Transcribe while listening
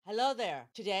Hello there.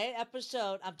 Today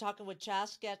episode, I'm talking with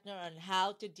Gessner on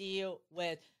how to deal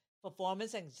with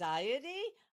performance anxiety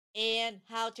and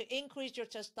how to increase your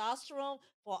testosterone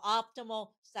for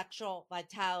optimal sexual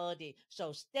vitality.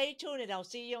 So stay tuned and I'll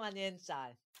see you on the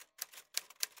inside.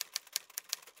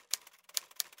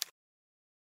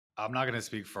 I'm not going to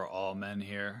speak for all men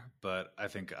here, but I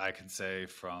think I can say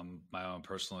from my own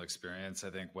personal experience,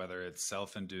 I think whether it's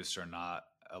self-induced or not,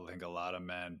 I think a lot of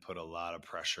men put a lot of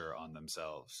pressure on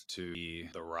themselves to be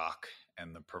the rock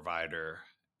and the provider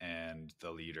and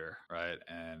the leader, right?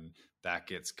 And that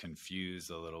gets confused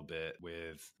a little bit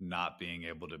with not being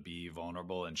able to be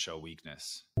vulnerable and show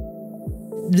weakness.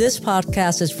 This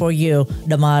podcast is for you,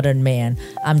 the modern man.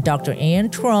 I'm Dr. Ann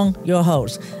Trung, your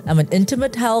host. I'm an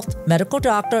intimate health medical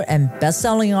doctor and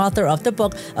best-selling author of the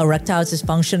book Erectile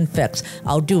Dysfunction Fix.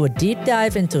 I'll do a deep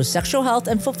dive into sexual health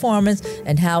and performance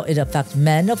and how it affects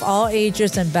men of all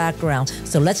ages and backgrounds.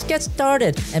 So let's get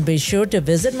started and be sure to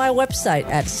visit my website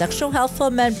at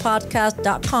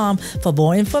sexualhealthformenpodcast.com for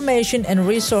more information and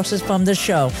resources from the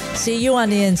show. See you on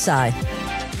the inside.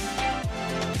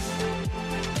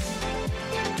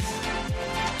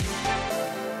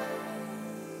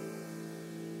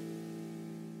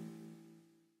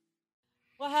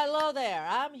 Well, hello there.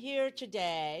 I'm here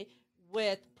today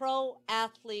with pro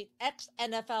athlete,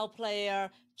 ex-NFL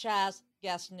player,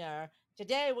 Gessner.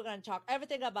 Today, we're going to talk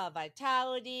everything about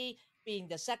vitality, being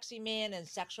the sexy man, and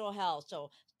sexual health. So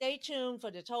stay tuned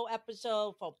for this whole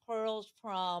episode for pearls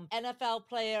from NFL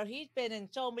player. He's been in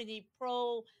so many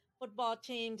pro football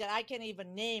teams that I can't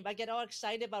even name. I get all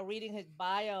excited about reading his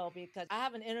bio because I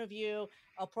haven't interviewed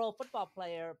a pro football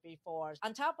player before.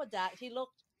 On top of that, he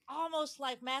looked almost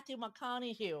like Matthew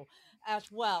McConaughey as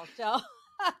well. So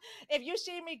if you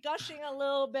see me gushing a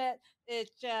little bit,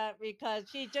 it's because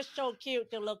he's just so cute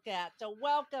to look at. So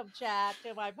welcome, Chad,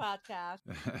 to my podcast.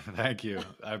 Thank you.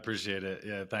 I appreciate it.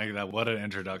 Yeah, thank you. What an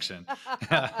introduction.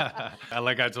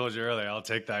 Like I told you earlier, I'll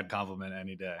take that compliment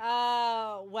any day.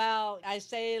 Oh, well, I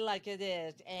say it like it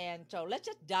is. And so let's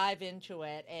just dive into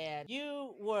it. And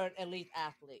you were an elite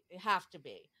athlete. You have to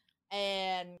be.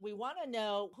 And we want to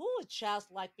know who was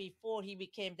Chaz like before he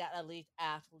became that elite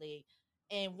athlete,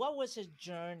 and what was his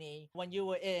journey when you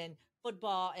were in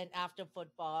football and after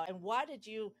football, and why did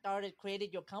you started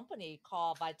created your company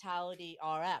called Vitality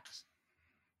RX?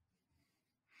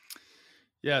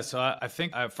 Yeah, so I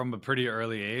think from a pretty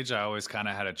early age, I always kind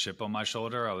of had a chip on my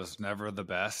shoulder. I was never the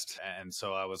best. And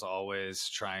so I was always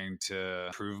trying to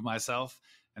prove myself.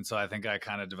 And so I think I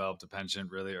kind of developed a penchant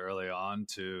really early on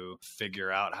to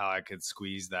figure out how I could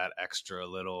squeeze that extra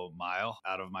little mile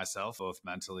out of myself, both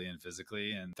mentally and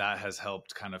physically. And that has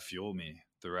helped kind of fuel me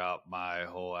throughout my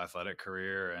whole athletic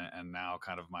career and now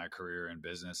kind of my career in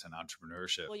business and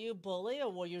entrepreneurship. Were you bullied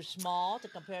or were you small to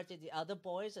compare to the other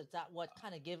boys? Is that what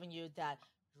kind of giving you that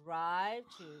drive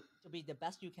to be the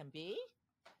best you can be?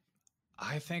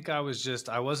 I think I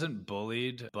wasn't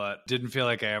bullied, but didn't feel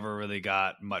like I ever really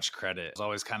got much credit. I was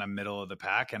always kind of middle of the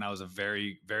pack, and I was a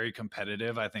very, very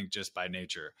competitive, I think, just by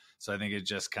nature. So I think it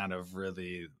just kind of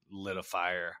really lit a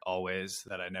fire always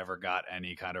that I never got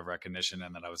any kind of recognition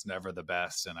and that I was never the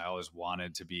best. And I always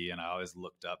wanted to be, and I always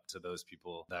looked up to those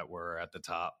people that were at the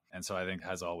top. And so I think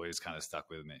has always kind of stuck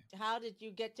with me. How did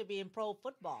you get to be in pro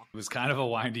football? It was kind of a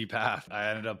windy path. I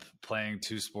ended up playing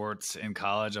two sports in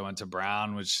college. I went to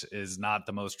Brown, which is not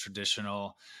the most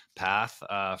traditional path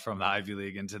from the Ivy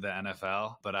League into the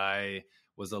NFL, but I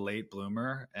was a late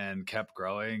bloomer and kept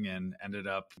growing and ended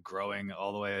up growing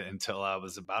all the way until I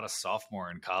was about a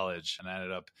sophomore in college, and I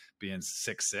ended up being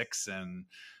 6'6" and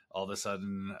all of a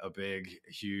sudden a big,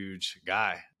 huge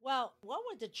guy. Well, what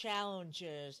were the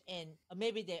challenges, and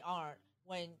maybe they aren't,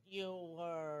 when you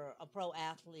were a pro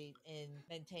athlete in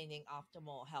maintaining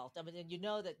optimal health? I mean, you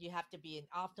know that you have to be in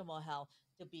optimal health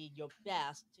to be your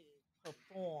best to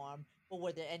perform, but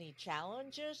were there any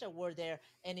challenges or were there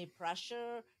any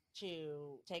pressure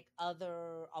to take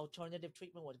other alternative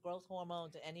treatment with growth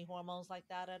hormones or any hormones like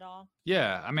that at all?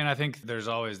 Yeah, I mean, I think there's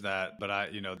always that,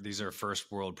 but these are first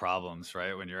world problems,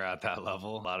 right? When you're at that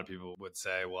level, a lot of people would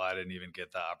say, well, I didn't even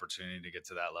get the opportunity to get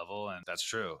to that level. And that's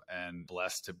true. And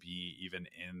blessed to be even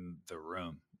in the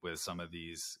room with some of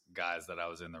these guys that I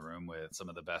was in the room with, some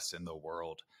of the best in the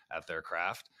world at their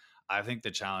craft. I think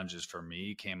the challenges for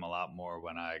me came a lot more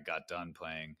when I got done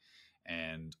playing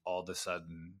and all of a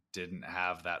sudden didn't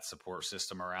have that support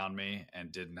system around me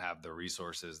and didn't have the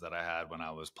resources that I had when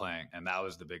I was playing. And that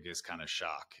was the biggest kind of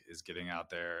shock, is getting out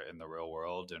there in the real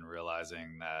world and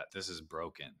realizing that this is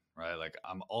broken, right? Like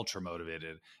I'm ultra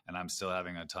motivated and I'm still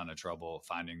having a ton of trouble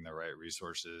finding the right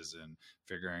resources and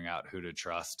figuring out who to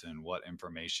trust and what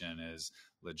information is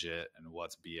legit and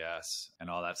what's BS and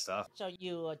all that stuff. So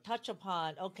you touch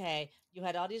upon, okay, you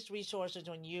had all these resources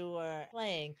when you were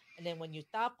playing, and then when you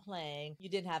stopped playing, you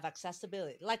didn't have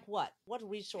accessibility. Like what? What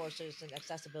resources and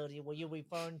accessibility were you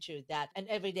referring to that an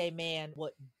everyday man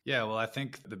wouldn't? Yeah, well, I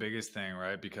think the biggest thing,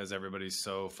 right, because everybody's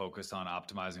so focused on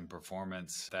optimizing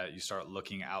performance that you start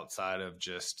looking outside of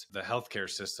just the healthcare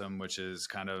system, which is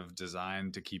kind of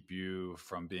designed to keep you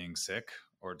from being sick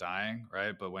or dying,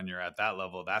 right? But when you're at that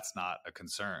level, that's not a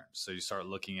concern. So you start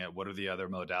looking at what are the other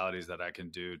modalities that I can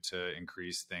do to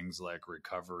increase things like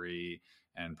recovery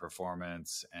and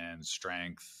performance and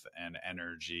strength and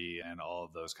energy and all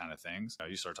of those kind of things.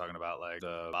 You start talking about like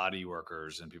the body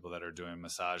workers and people that are doing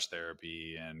massage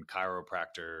therapy and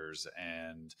chiropractors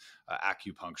and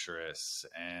acupuncturists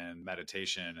and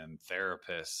meditation and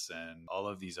therapists and all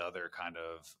of these other kind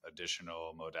of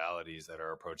additional modalities that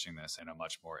are approaching this in a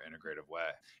much more integrative way.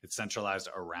 It's centralized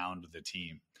around the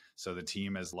team. So the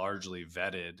team is largely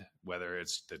vetted, whether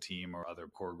it's the team or other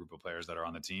core group of players that are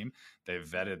on the team, they've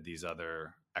vetted these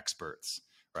other experts,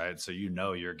 right? So you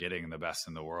know you're getting the best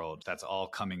in the world. That's all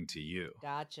coming to you.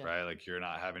 Gotcha. Right? Like you're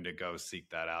not having to go seek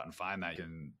that out and find that. You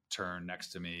can turn next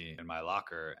to me in my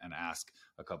locker and ask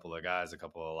a couple of guys, a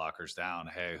couple of lockers down,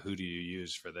 hey, who do you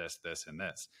use for this, this, and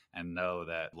this? And know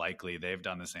that likely they've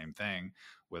done the same thing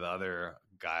with other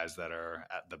guys that are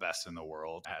at the best in the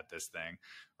world at this thing,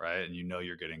 right? And you know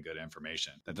you're getting good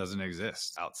information that doesn't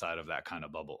exist outside of that kind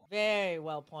of bubble. Very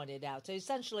well pointed out. So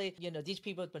essentially, these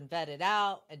people have been vetted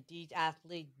out, and these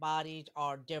athlete bodies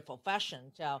are their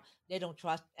profession. So they don't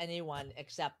trust anyone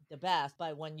except the best.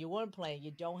 But when you weren't playing,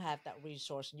 you don't have that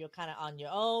resource, and you're kind of on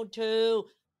your own to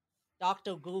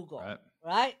Dr. Google,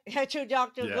 right? To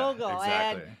Dr. Yeah, Google.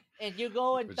 exactly. And you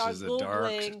go and which start is a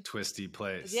Googling. dark, twisty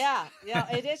place. Yeah,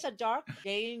 it is a dark,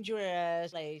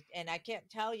 dangerous place. And I can't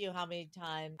tell you how many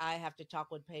times I have to talk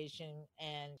with patients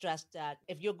and stress that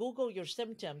if you Google your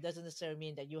symptom, doesn't necessarily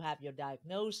mean that you have your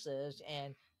diagnosis.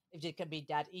 And if it can be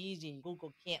that easy,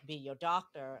 Google can't be your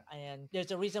doctor. And there's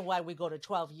a reason why we go to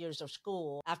 12 years of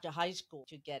school after high school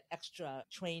to get extra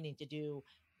training to do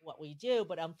what we do.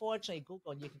 But unfortunately,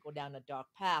 Google, you can go down a dark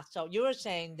path. So you were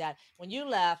saying that when you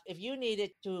left, if you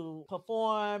needed to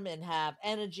perform and have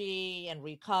energy and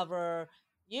recover,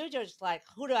 you just like,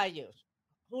 who do I use?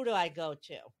 Who do I go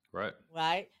to? Right.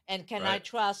 Right. And can I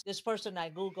trust this person I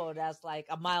Google that's like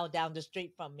a mile down the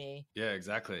street from me? Yeah,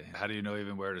 exactly. How do you know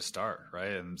even where to start?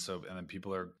 Right. And then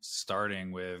people are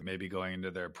starting with maybe going into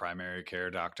their primary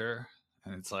care doctor.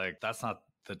 And it's like, that's not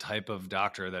the type of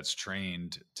doctor that's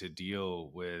trained to deal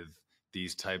with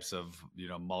these types of,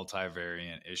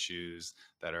 multivariant issues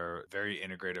that are very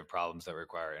integrative problems that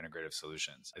require integrative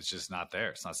solutions. It's just not there.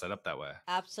 It's not set up that way.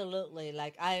 Absolutely.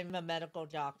 Like I'm a medical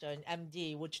doctor, an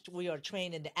MD, which we are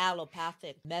trained in the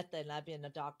allopathic method. And I've been a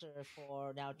doctor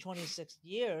for now 26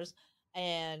 years.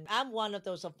 And I'm one of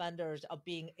those offenders of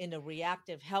being in a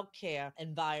reactive healthcare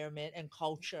environment and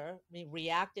culture. I mean,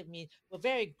 reactive means we're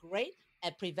very great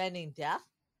at preventing death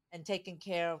and taking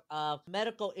care of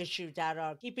medical issues that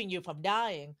are keeping you from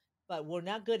dying, but we're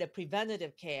not good at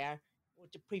preventative care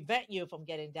to prevent you from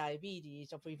getting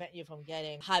diabetes or prevent you from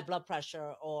getting high blood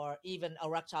pressure or even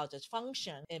erectile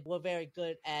dysfunction. And we're very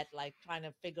good at like trying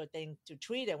to figure things to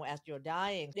treat it as you're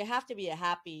dying. There have to be a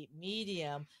happy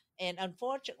medium. And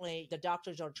unfortunately, the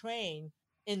doctors are trained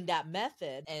in that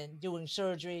method and doing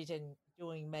surgeries and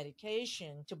doing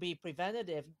medication to be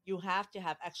preventative. You have to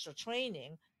have extra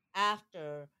training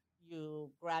after you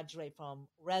graduate from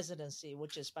residency,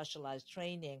 which is specialized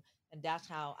training. And that's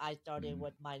how I started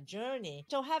with my journey.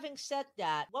 So having said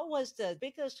that, what was the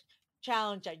biggest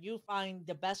challenge that you find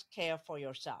the best care for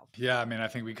yourself? Yeah, I mean, I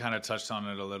think we kind of touched on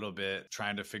it a little bit,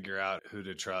 trying to figure out who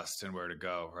to trust and where to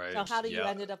go, right? So how do you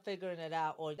ended up figuring it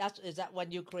out? Or is that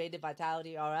when you created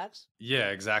Vitality RX?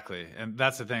 Yeah, exactly. And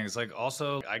that's the thing. It's like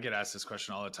also I get asked this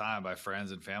question all the time by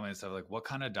friends and family and stuff like, what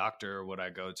kind of doctor would I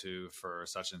go to for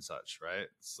such and such, right?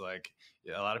 It's like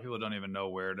a lot of people don't even know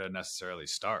where to necessarily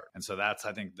start. And so that's,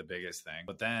 I think, the biggest thing.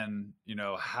 But then,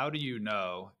 how do you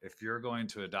know if you're going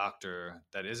to a doctor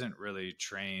that isn't really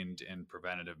trained in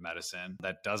preventative medicine,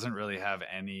 that doesn't really have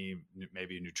any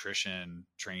maybe nutrition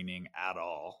training at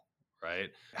all? Right?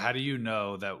 How do you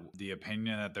know that the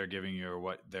opinion that they're giving you or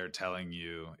what they're telling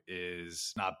you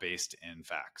is not based in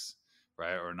facts,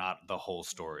 right? Or not the whole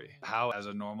story? How, as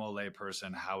a normal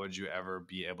layperson, how would you ever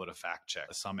be able to fact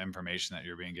check some information that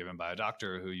you're being given by a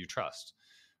doctor who you trust?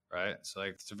 Right? So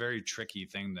like it's a very tricky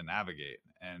thing to navigate.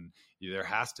 And there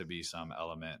has to be some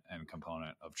element and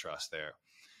component of trust there.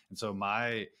 And so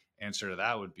my answer to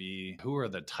that would be, who are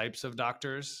the types of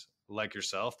doctors like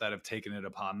yourself that have taken it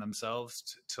upon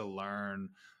themselves to learn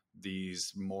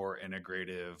these more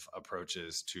integrative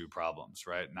approaches to problems,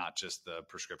 right? Not just the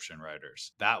prescription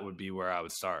writers. That would be where I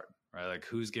would start, right? Like,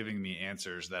 who's giving me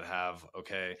answers that have,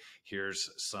 okay, here's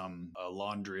a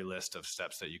laundry list of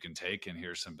steps that you can take, and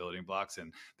here's some building blocks,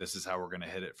 and this is how we're going to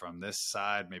hit it from this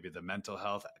side, maybe the mental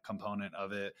health component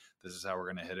of it. This is how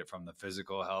we're going to hit it from the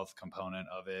physical health component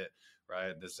of it,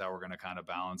 right? This is how we're going to kind of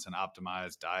balance and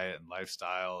optimize diet and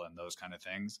lifestyle and those kind of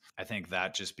things. I think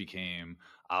that just became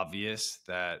obvious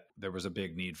that there was a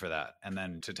big need for that. And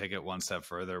then to take it one step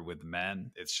further with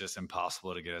men, it's just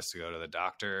impossible to get us to go to the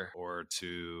doctor or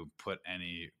to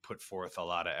put forth a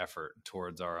lot of effort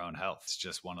towards our own health. It's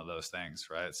just one of those things,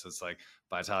 right? So it's like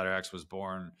Vitality X was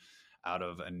born out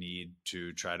of a need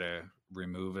to try to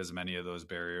remove as many of those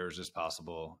barriers as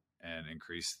possible and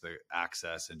increase the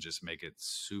access and just make it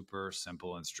super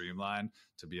simple and streamlined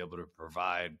to be able to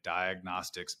provide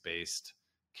diagnostics-based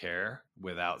care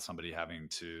without somebody having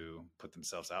to put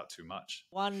themselves out too much.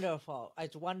 Wonderful.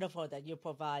 It's wonderful that you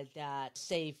provide that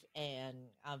safe and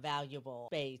valuable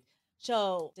space.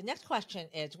 So the next question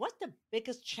is, what's the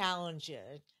biggest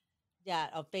challenges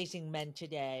that are facing men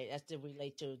today as they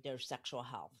relate to their sexual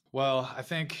health? Well,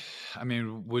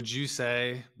 would you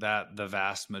say that the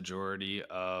vast majority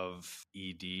of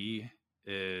ED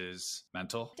is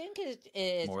mental? I think it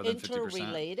is More than 50%?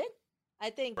 interrelated.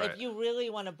 I think Right. if you really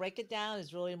want to break it down,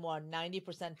 it's really more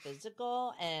 90%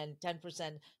 physical and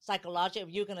 10% psychological.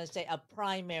 If you're going to say a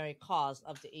primary cause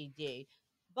of the ED.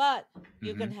 But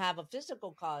you can have a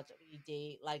physical cause of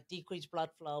ED, like decreased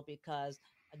blood flow because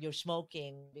you're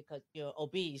smoking, because you're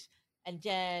obese. And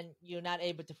then you're not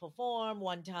able to perform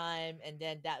one time, and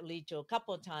then that leads to a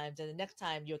couple of times. And the next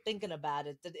time you're thinking about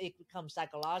it, then it becomes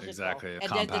psychological. Exactly. And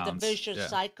then there's a Compounds. vicious Yeah.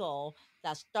 cycle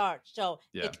that starts. So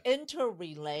Yeah. it's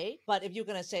interrelate. But if you're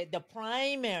going to say the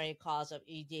primary cause of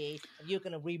ED, if you're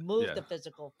going to remove Yeah. the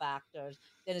physical factors,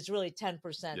 then it's really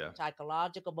 10% Yeah.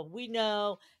 psychological. But we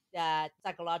know that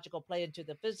psychological play into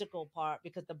the physical part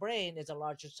because the brain is a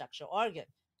larger sexual organ.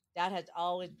 That has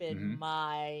always been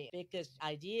my biggest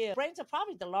idea. Brains are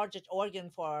probably the largest organ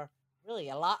for really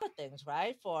a lot of things,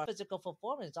 right? For physical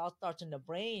performance, it all starts in the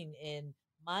brain, in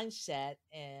mindset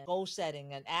and goal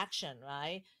setting and action,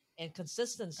 right? And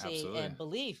consistency Absolutely. and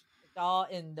belief. It's all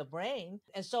in the brain.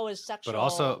 And so is sexual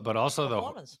But also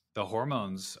performance. the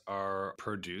hormones are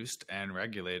produced and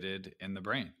regulated in the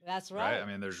brain. That's right. I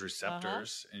mean, there's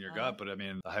receptors in your gut, but I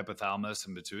mean, the hypothalamus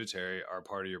and pituitary are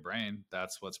part of your brain.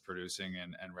 That's what's producing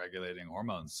and regulating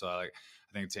hormones. So I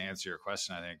think to answer your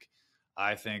question,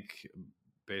 I think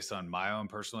based on my own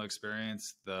personal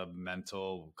experience, the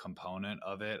mental component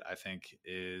of it, I think,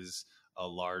 is a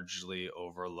largely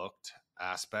overlooked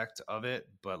aspect of it.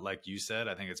 But like you said,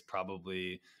 I think it's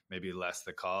probably maybe less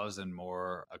the cause and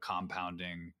more a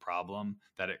compounding problem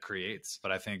that it creates.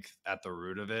 But I think at the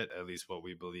root of it, at least what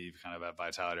we believe kind of at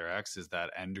Vitality RX, is that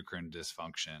endocrine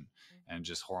dysfunction and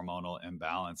just hormonal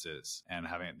imbalances, and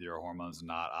having your hormones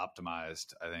not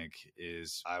optimized, I think,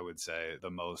 is, I would say, the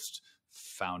most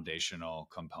foundational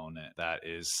component that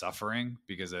is suffering.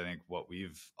 Because I think what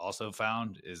we've also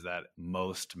found is that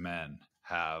most men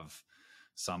have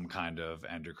some kind of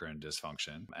endocrine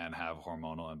dysfunction and have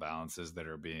hormonal imbalances that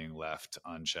are being left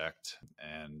unchecked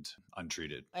and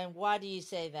untreated. And why do you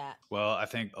say that? Well, I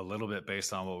think a little bit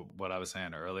based on what I was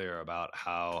saying earlier about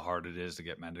how hard it is to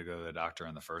get men to go to the doctor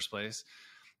in the first place.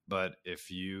 But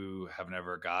if you have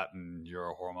never gotten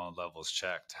your hormone levels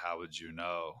checked, how would you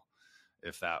know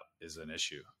if that is an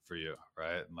issue for you,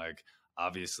 right? Like,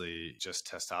 obviously, just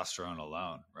testosterone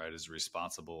alone, right, is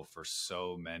responsible for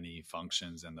so many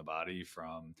functions in the body,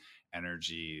 from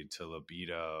energy to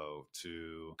libido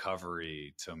to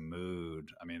recovery to mood.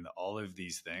 I mean, all of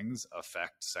these things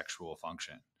affect sexual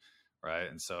function, right?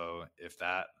 And so if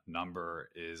that number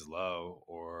is low,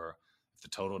 or if the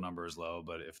total number is low,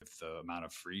 but if the amount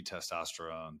of free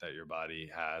testosterone that your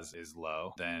body has is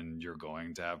low, then you're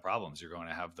going to have problems. You're going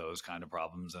to have those kind of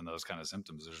problems and those kind of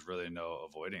symptoms. There's really no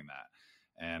avoiding that.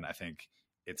 And I think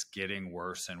it's getting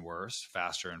worse and worse,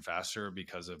 faster and faster,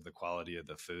 because of the quality of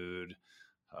the food,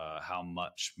 how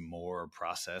much more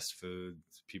processed food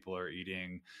people are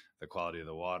eating, the quality of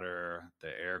the water, the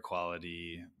air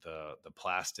quality, the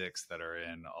plastics that are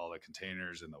in all the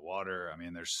containers in the water. I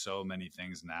mean, there's so many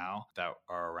things now that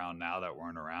are around now that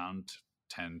weren't around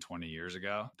 10, 20 years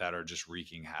ago, that are just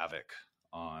wreaking havoc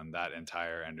on that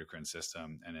entire endocrine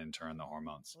system, and in turn the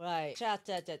hormones. Right. Chad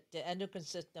said that the endocrine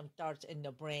system starts in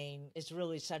the brain. It's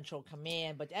really central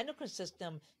command, but the endocrine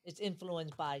system is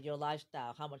influenced by your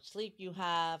lifestyle, how much sleep you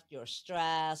have, your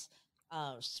stress,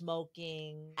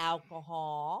 smoking,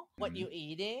 alcohol, what Hmm. you're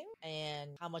eating,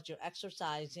 and how much you're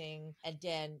exercising, and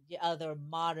then the other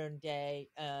modern day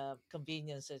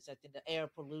conveniences, like the air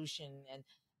pollution and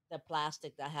the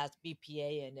plastic that has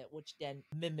BPA in it, which then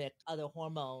mimic other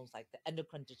hormones like the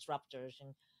endocrine disruptors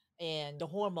and the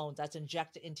hormones that's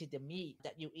injected into the meat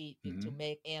that you eat to Hmm.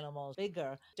 make animals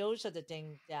bigger. Those are the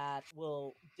things that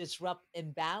will disrupt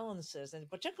imbalances, and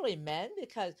particularly men,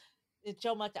 because it's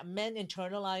so much that men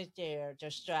internalize their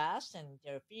stress and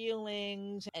their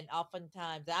feelings, and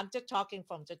oftentimes I'm just talking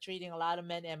from just treating a lot of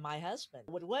men and my husband.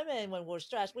 With women, when we're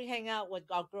stressed, we hang out with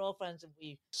our girlfriends and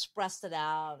we express it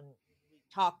out and we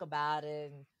talk about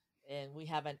it, and we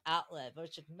have an outlet.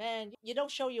 Versus men, you don't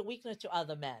show your weakness to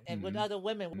other men. And with Hmm. other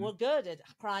women, we're good at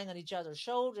crying on each other's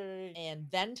shoulders and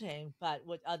venting, but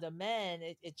with other men,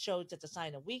 it shows it's a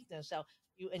sign of weakness. So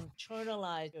you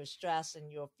internalize your stress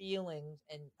and your feelings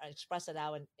and express it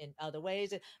out in other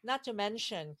ways. And not to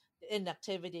mention the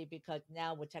inactivity, because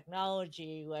now with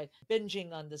technology, like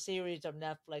binging on the series of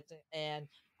Netflix and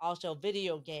also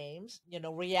video games,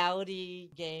 reality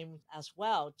games as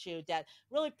well, too, that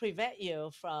really prevent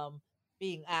you from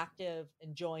being active,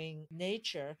 enjoying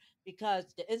nature,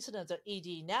 because the incidence of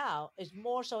ED now is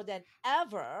more so than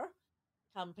ever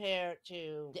compared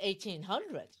to the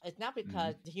 1800s. It's not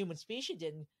because Hmm. the human species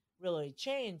didn't really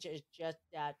change, it's just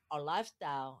that our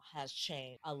lifestyle has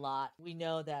changed a lot. We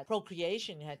know that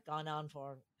procreation had gone on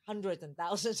for hundreds and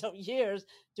thousands of years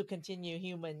to continue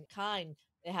humankind.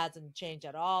 It hasn't changed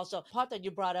at all. So part that you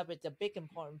brought up is a big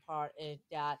important part, is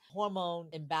that hormone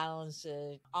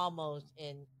imbalances almost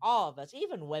in all of us,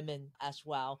 even women as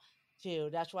well too.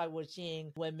 That's why we're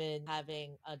seeing women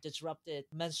having disrupted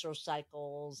menstrual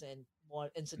cycles and more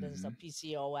incidents of Hmm.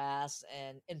 PCOS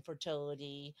and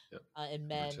infertility Yep. in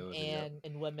men Fertility. Yep. and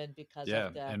in women because of Yeah.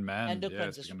 the And men, yeah, endocrine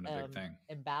it's becoming a big thing.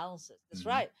 imbalances. That's Hmm.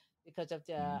 right. Because of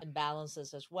the Hmm.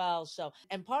 imbalances as well. So,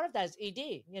 and part of that is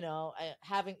ED.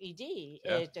 Having ED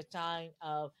Yeah. is a sign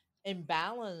of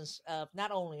imbalance of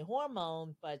not only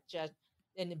hormone, but just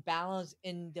an imbalance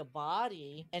in the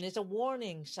body. And it's a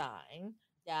warning sign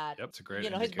that, Yep. It's a great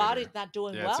his body's indicator. not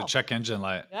doing Yeah. It's a well. check engine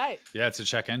light. Right. Yeah. It's a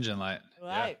check engine light.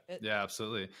 Yeah. Right. Yeah.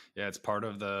 Absolutely. Yeah. It's part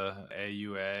of the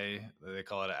AUA. They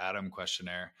call it an ADAM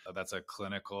questionnaire. That's a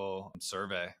clinical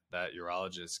survey that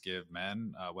urologists give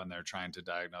men when they're trying to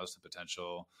diagnose a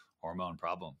potential hormone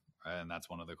problem. Right? And that's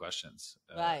one of the questions,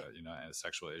 Right.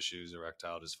 sexual issues,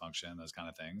 erectile dysfunction, those kind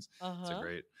of things. Uh It's a huh.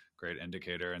 great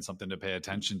indicator and something to pay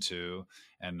attention to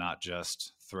and not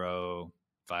just throw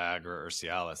Viagra or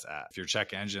Cialis at. If your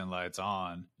check engine light's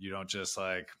on, you don't just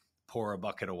like pour a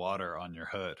bucket of water on your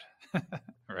hood,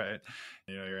 right?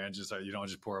 Your engine start, you don't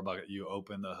just pour a bucket, you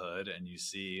open the hood and you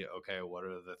see, okay, what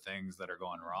are the things that are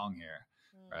going wrong here,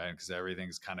 right? Because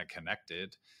everything's kind of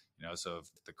connected. So if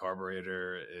the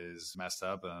carburetor is messed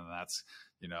up and that's,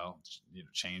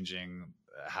 changing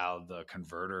how the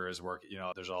converter is working,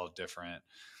 there's all different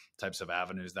types of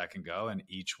avenues that can go, and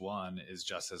each one is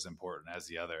just as important as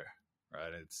the other,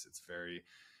 right? It's very,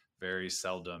 very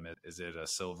seldom is it a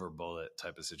silver bullet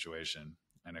type of situation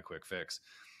and a quick fix.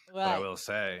 But I Right. will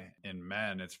say in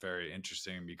men, it's very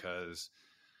interesting because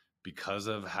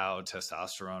of how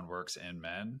testosterone works in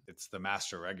men, it's the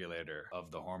master regulator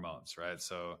of the hormones, right?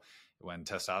 So when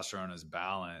testosterone is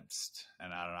balanced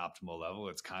and at an optimal level,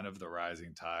 it's kind of the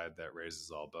rising tide that raises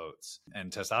all boats.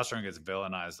 And testosterone gets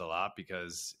villainized a lot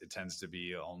because it tends to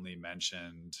be only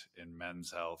mentioned in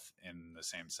men's health in the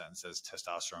same sense as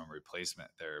testosterone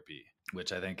replacement therapy,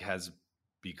 which I think has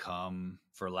become,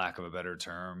 for lack of a better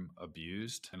term,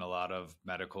 abused in a lot of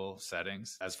medical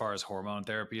settings. As far as hormone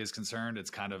therapy is concerned, it's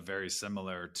kind of very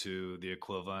similar to the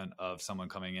equivalent of someone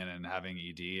coming in and having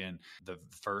ED, and the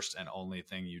first and only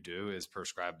thing you do is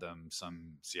prescribe them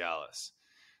some Cialis.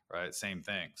 Right? Same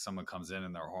thing. Someone comes in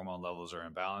and their hormone levels are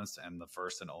imbalanced, and the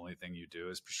first and only thing you do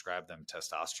is prescribe them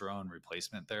testosterone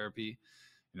replacement therapy.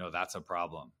 That's a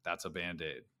problem. That's a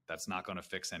band-aid. That's not going to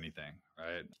fix anything,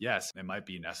 right? Yes, it might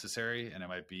be necessary and it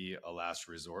might be a last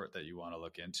resort that you want to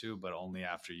look into, but only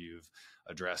after you've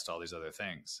addressed all these other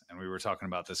things. And we were talking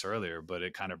about this earlier, but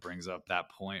it kind of brings up that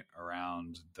point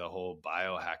around the whole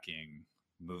biohacking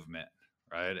movement,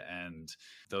 right? And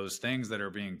those things that are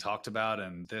being talked about,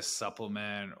 and this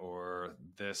supplement or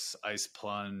this ice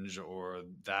plunge or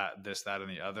this, that, and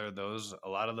the other, a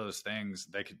lot of those things,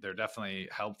 they're definitely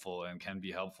helpful and can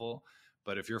be helpful.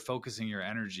 But if you're focusing your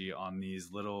energy on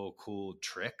these little cool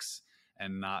tricks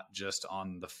and not just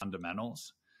on the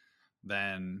fundamentals,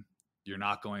 then you're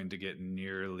not going to get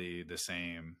nearly the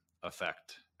same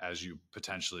effect as you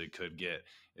potentially could get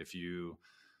if you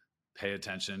pay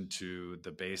attention to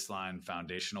the baseline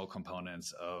foundational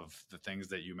components of the things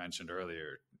that you mentioned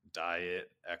earlier: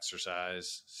 diet,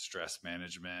 exercise, stress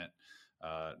management,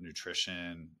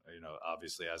 nutrition,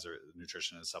 obviously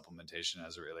nutrition and supplementation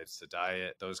as it relates to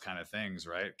diet, those kind of things,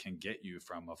 right, can get you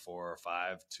from a 4 or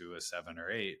 5 to a 7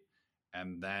 or 8.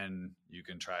 And then you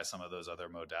can try some of those other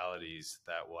modalities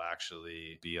that will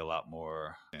actually be a lot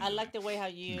more. I like the way how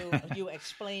you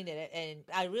explained it, and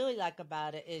I really like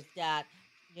about it is that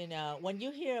when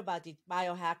you hear about these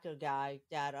biohacker guys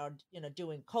that are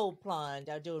doing cold plunge,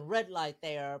 are doing red light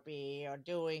therapy, or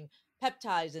doing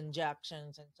peptides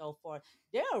injections and so forth,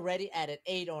 they're already at an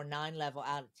 8 or 9 level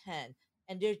out of 10,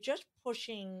 and they're just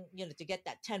pushing to get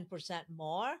that 10%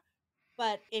 more.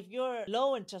 But if you're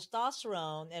low in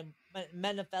testosterone and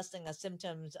manifesting as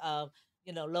symptoms of,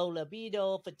 low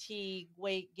libido, fatigue,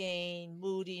 weight gain,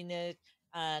 moodiness,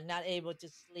 not able to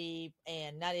sleep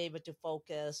and not able to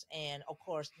focus, and of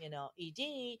course,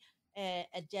 ED, and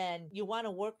then you want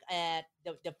to work at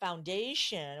the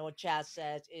foundation, what Chad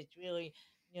says, it's really,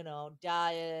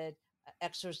 diet,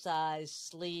 exercise,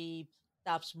 sleep,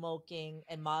 stop smoking,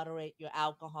 and moderate your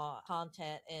alcohol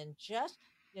content, and just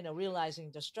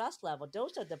realizing the stress level.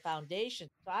 Those are the foundation.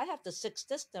 So I have the 6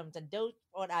 systems, and those,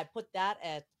 or I put that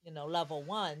at level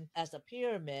one as a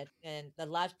pyramid, and the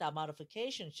lifestyle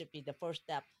modification should be the first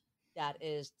step. That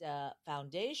is the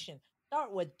foundation.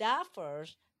 Start with that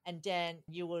first, and then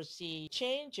you will see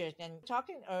changes. And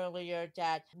talking earlier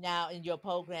that now in your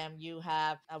program you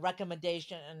have a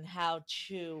recommendation on how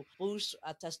to boost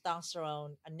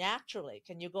testosterone naturally.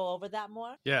 Can you go over that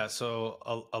more? Yeah, so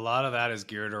a lot of that is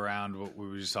geared around what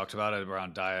we just talked about,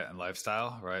 around diet and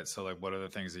lifestyle, right? So like, what are the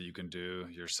things that you can do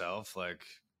yourself, like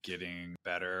getting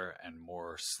better and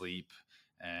more sleep,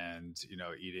 and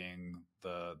eating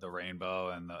the rainbow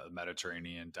and the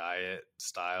Mediterranean diet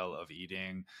style of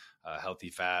eating, healthy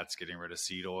fats, getting rid of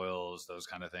seed oils, those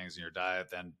kind of things in your diet,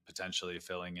 then potentially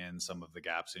filling in some of the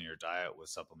gaps in your diet with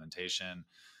supplementation.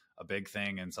 A big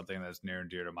thing, and something that's near and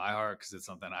dear to my heart because it's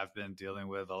something I've been dealing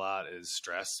with a lot, is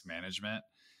stress management.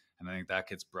 And I think that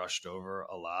gets brushed over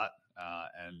a lot.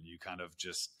 And you kind of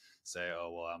just say,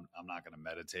 oh, well, I'm not going to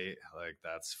meditate. Like,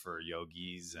 that's for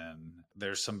yogis. And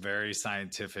there's some very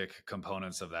scientific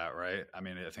components of that, right? I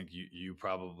mean, I think you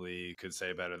probably could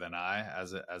say better than I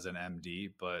as an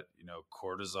MD, but,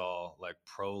 cortisol, like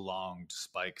prolonged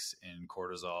spikes in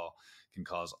cortisol, can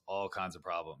cause all kinds of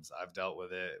problems. I've dealt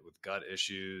with it with gut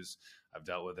issues. I've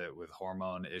dealt with it with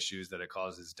hormone issues that it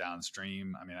causes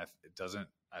downstream. I mean,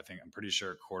 I'm pretty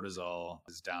sure cortisol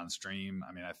is downstream.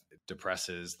 I mean, it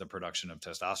depresses the production of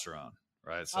testosterone,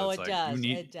 right? So Oh, it's it like does. It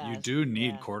you does. do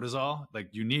need Yeah. cortisol. Like,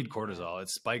 you need Yeah. cortisol. It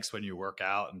spikes when you work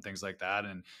out and things like that.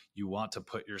 And you want to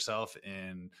put yourself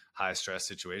in high stress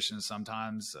situations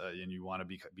sometimes, and you want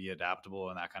to be adaptable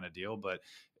and that kind of deal. But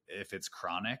if it's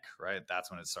chronic, right,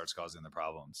 that's when it starts causing the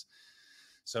problems.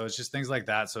 So it's just things like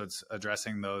that. So it's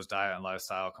addressing those diet and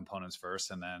lifestyle components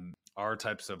first. And then our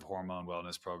types of hormone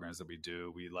wellness programs that we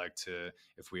do, we like to,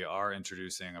 if we are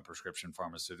introducing a prescription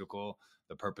pharmaceutical,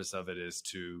 the purpose of it is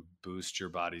to boost your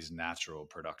body's natural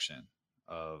production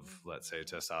of, let's say,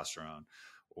 Mm-hmm. testosterone,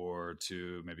 or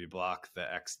to maybe block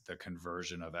the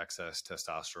conversion of excess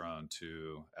testosterone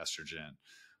to estrogen,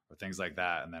 or things like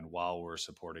that. And then while we're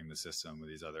supporting the system with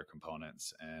these other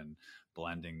components and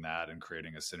blending that and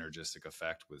creating a synergistic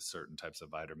effect with certain types of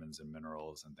vitamins and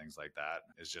minerals and things like that,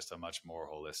 is just a much more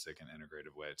holistic and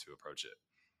integrative way to approach it.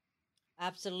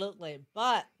 Absolutely.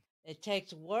 But it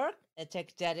takes work, it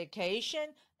takes dedication,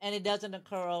 and it doesn't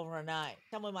occur overnight.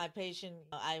 Some of my patients,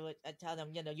 I tell them,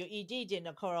 your ED didn't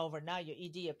occur overnight. Your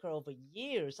ED occur over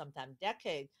years, sometimes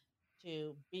decades.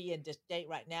 To be in this state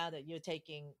right now that you're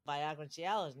taking Viagra and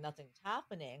Cialis, nothing's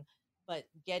happening. But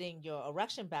getting your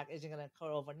erection back isn't going to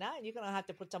occur overnight. You're going to have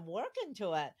to put some work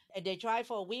into it. And they try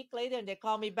for a week later, and they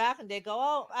call me back, and they go,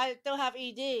 "Oh, I still have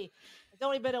ED. It's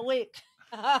only been a week."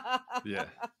 Yeah.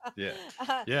 Yeah.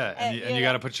 Yeah. And You you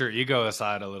got know, to put your ego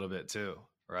aside a little bit too,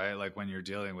 right? Like, when you're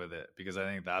dealing with it, because I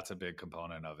think that's a big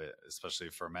component of it, especially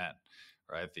for men,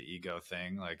 right? The ego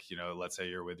thing. Like, let's say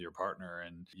you're with your partner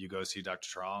and you go see Dr.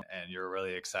 Trong and you're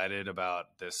really excited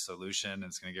about this solution and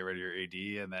it's going to get rid of your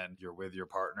AD. And then you're with your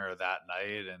partner that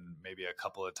night and maybe a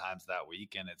couple of times that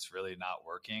week and it's really not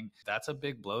working. That's a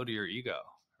big blow to your ego,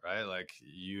 right? Like,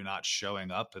 you not showing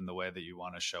up in the way that you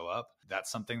want to show up. That's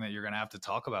something that you're going to have to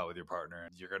talk about with your partner.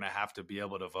 You're going to have to be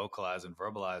able to vocalize and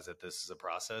verbalize that this is a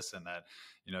process, and that,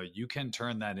 you can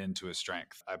turn that into a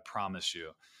strength. I promise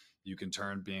you. You can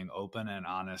turn being open and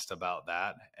honest about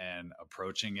that and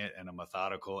approaching it in a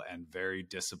methodical and very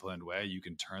disciplined way. You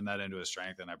can turn that into a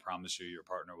strength. And I promise you, your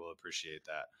partner will appreciate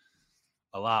that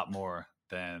a lot more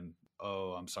then,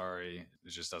 oh, I'm sorry, it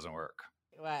just doesn't work.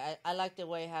 Right. I like the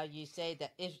way how you say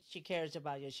that if she cares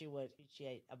about you, she would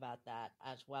appreciate about that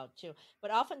as well too.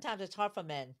 But oftentimes it's hard for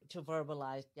men to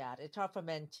verbalize that. It's hard for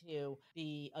men to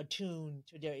be attuned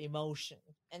to their emotion.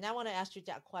 And I want to ask you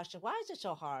that question. Why is it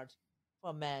so hard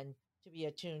for men to be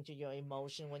attuned to your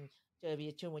emotion to be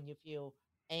attuned when you feel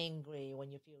angry,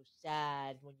 when you feel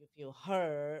sad, when you feel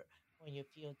hurt, when you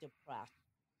feel depressed?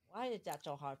 Why is that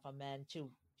so hard for men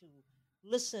to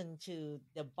listen to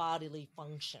the bodily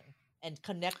function and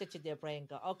connect it to their brain?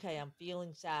 Go, okay, I'm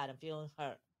feeling sad. I'm feeling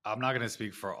hurt. I'm not going to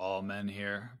speak for all men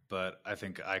here, but I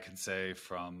think I can say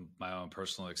from my own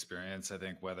personal experience, I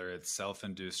think whether it's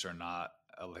self-induced or not,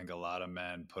 I think a lot of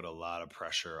men put a lot of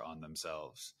pressure on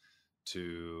themselves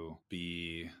to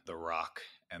be the rock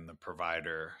and the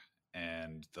provider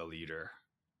and the leader,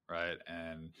 right?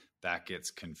 And that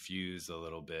gets confused a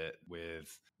little bit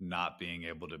with not being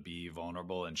able to be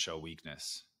vulnerable and show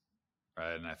weakness.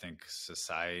 Right. And I think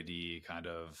society kind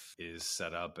of is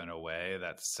set up in a way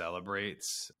that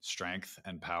celebrates strength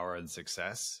and power and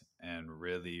success and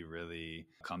really, really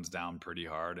comes down pretty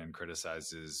hard and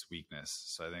criticizes weakness.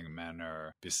 So I think men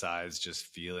are, besides just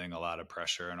feeling a lot of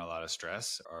pressure and a lot of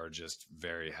stress, are just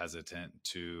very hesitant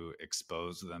to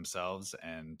expose themselves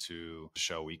and to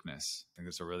show weakness. I think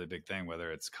it's a really big thing,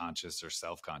 whether it's conscious or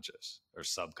self-conscious or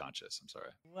subconscious. I'm sorry.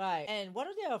 Right. And what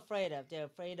are they afraid of? They're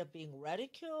afraid of being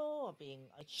ridiculed or being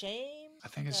ashamed. I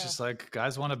think it's just like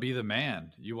guys want to be the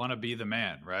man. You want to be the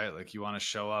man, right? Like you want to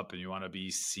show up and you want to be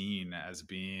seen as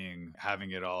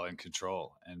having it all in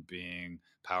control and being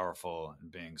powerful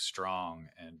and being strong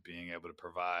and being able to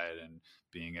provide and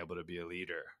being able to be a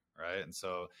leader, right? And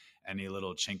so any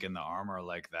little chink in the armor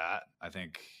like that, I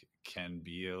think can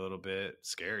be a little bit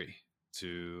scary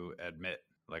to admit.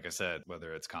 Like I said,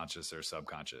 whether it's conscious or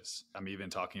subconscious. I'm even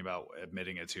talking about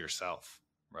admitting it to yourself,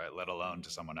 right? Let alone to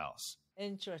someone else.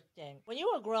 Interesting. When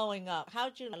you were growing up, how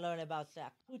did you learn about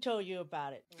sex? Who told you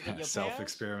about it? Was it your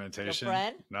Self-experimentation. Your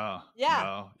friend? No. Yeah.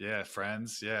 No. Yeah.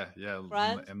 Friends. Yeah. Yeah.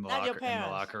 Friends? In the Not your locker, in the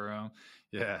parents. locker room.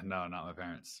 Yeah. No, not my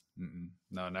parents. Mm-mm.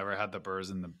 No, never had the birds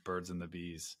and the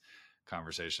bees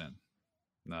conversation.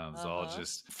 No, it was all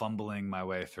just fumbling my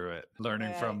way through it,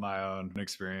 learning from my own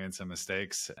experience and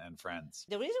mistakes and friends.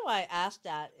 The reason why I asked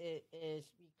that is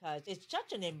because it's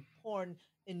such an important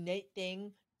innate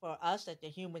thing for us as a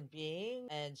human being,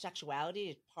 and sexuality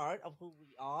is part of who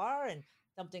we are and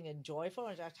something enjoyable,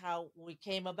 and that's how we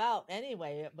came about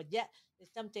anyway. But yet,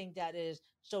 it's something that is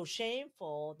so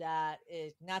shameful that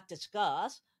is not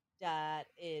discussed, that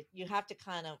you have to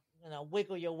kind of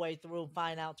wiggle your way through,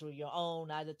 find out through your own,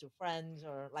 either through friends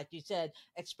or, like you said,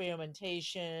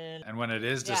 experimentation. And when it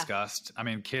is discussed, I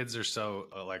mean, kids are so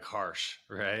like harsh,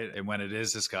 right? And when it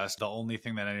is discussed, the only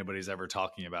thing that anybody's ever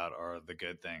talking about are the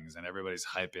good things, and everybody's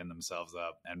hyping themselves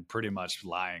up and pretty much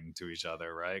lying to each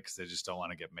other, right? Because they just don't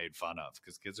want to get made fun of,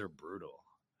 because kids are brutal.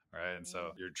 Right. And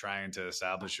so you're trying to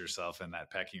establish yourself in that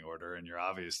pecking order, and you're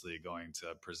obviously going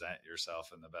to present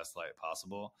yourself in the best light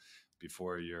possible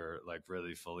before you're like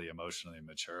really fully emotionally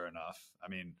mature enough. I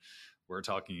mean, we're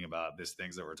talking about these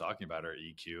things that we're talking about are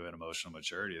EQ and emotional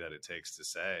maturity that it takes to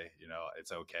say,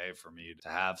 it's okay for me to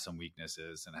have some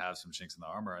weaknesses and have some chinks in the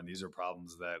armor. And these are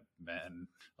problems that men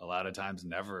a lot of times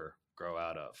never grow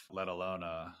out of, let alone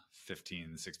a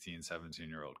 15, 16,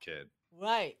 17-year-old kid.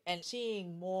 Right. And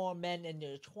seeing more men in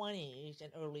their 20s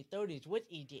and early 30s with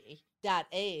ED, that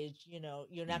age,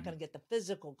 you're not going to get the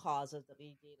physical causes of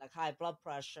ED, like high blood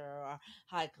pressure or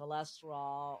high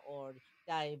cholesterol or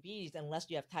diabetes, unless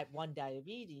you have type 1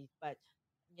 diabetes. But,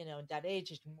 that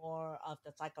age is more of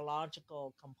the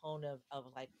psychological component of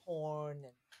like porn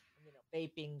and,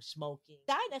 vaping, smoking.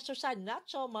 Diet and exercise, not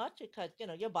so much, because,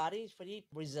 your body is pretty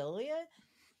resilient.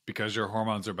 Because your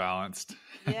hormones are balanced.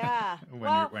 Yeah.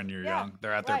 when you're young,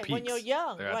 they're at their peaks. When you're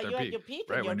young, they're at you're at your peak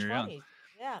right, in your when you're 20s. young.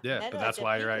 Yeah. Yeah, but that's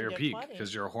why you're at your peak, 20s.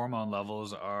 because your hormone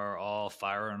levels are all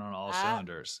firing on all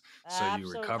cylinders. So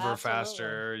you recover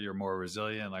faster, you're more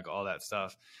resilient, like all that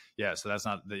stuff. Yeah. So that's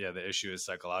not the issue is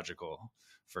psychological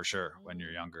for sure when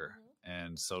you're younger.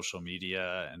 And social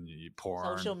media and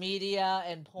porn. Social media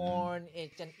and porn,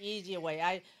 it's an easier way.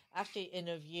 I actually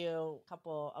interview a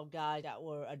couple of guys that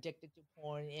were addicted to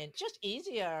porn, and it's just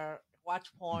easier to watch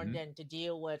porn than to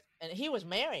deal with. And he was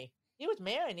married.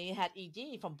 And he had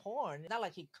ED from porn. Not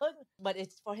like he couldn't, but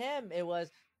it's for him, it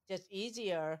was just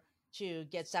easier to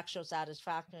get sexual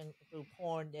satisfaction through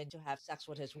porn than to have sex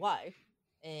with his wife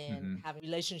and have a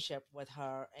relationship with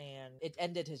her, and it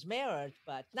ended his marriage.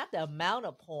 But not the amount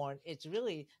of porn, it's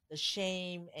really the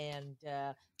shame and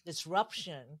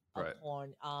disruption of Right.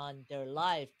 porn on their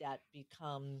life that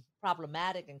become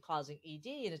problematic and causing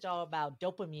ED. And it's all about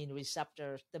dopamine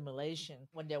receptor stimulation.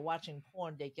 When they're watching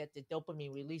porn, they get the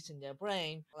dopamine release in their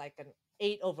brain, like an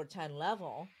 8/10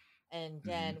 level. And Mm-hmm.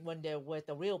 then when they're with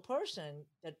a real person,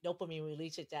 the dopamine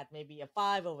releases at maybe a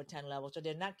 5/10 level. So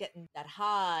they're not getting that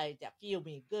high, that feel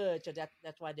me good. So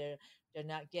that's why they're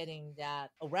not getting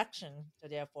that erection. So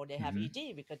therefore they have Mm-hmm.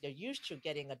 ED because they're used to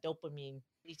getting a dopamine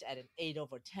release at an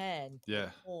 8/10 with Yeah.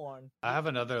 porn. I have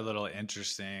another little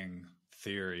interesting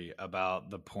theory about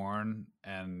the porn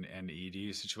and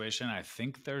ED situation. I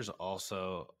think there's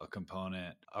also a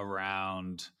component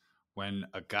around when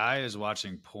a guy is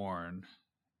watching porn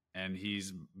and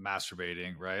he's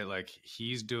masturbating, right? Like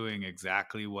he's doing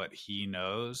exactly what he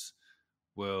knows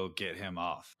will get him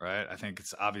off, right? I think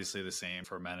it's obviously the same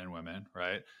for men and women,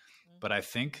 right? But I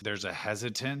think there's a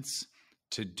hesitance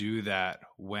to do that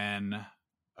when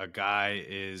a guy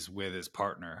is with his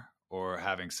partner or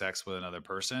having sex with another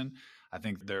person. I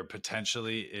think there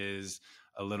potentially is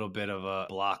a little bit of a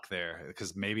block there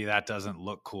because maybe that doesn't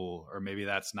look cool or maybe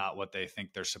that's not what they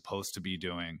think they're supposed to be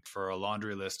doing for a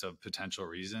laundry list of potential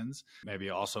reasons. Maybe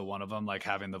also one of them, like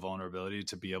having the vulnerability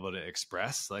to be able to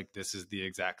express, like, this is the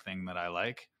exact thing that I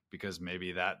like, because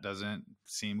maybe that doesn't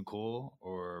seem cool,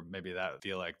 or maybe that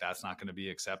feel like that's not going to be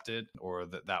accepted, or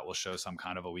that will show some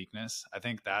kind of a weakness. I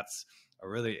think that's a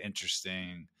really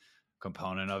interesting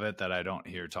component of it that I don't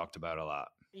hear talked about a lot.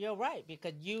 You're right,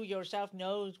 because you yourself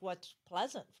knows what's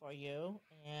pleasant for you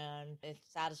and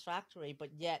it's satisfactory, but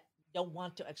yet don't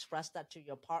want to express that to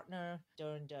your partner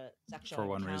during the sexual For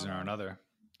one reason or encounter. another.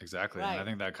 Exactly. And I Right.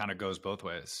 think that kind of goes both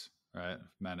ways, right?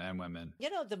 Men and women.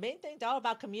 The main thing's all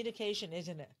about communication,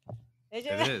 isn't it?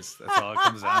 Isn't It it? is. That's all it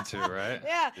comes down to, right?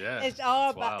 Yeah, Yeah. it's all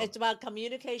It's about wild. it's about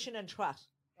communication and trust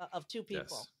of two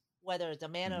people, Yes. whether it's a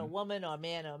man and a Mm-hmm. woman, or a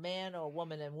man and a man, or a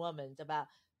woman and woman. It's about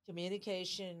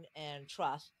communication and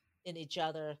trust in each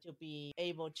other to be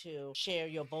able to share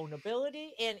your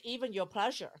vulnerability and even your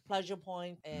pleasure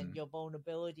point, and Mm-hmm. your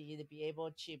vulnerability to be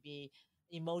able to be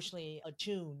emotionally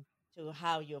attuned to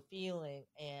how you're feeling.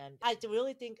 And I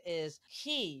really think is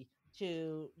key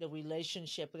to the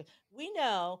relationship. We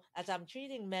know, as I'm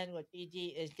treating men with ED,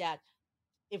 is that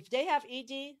if they have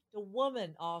ED, the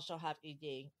woman also have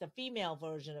ED, the female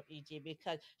version of ED,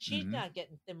 because she's Mm-hmm. not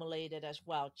getting stimulated as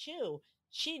well too.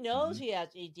 She knows Mm-hmm. he has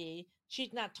ED.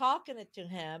 She's not talking it to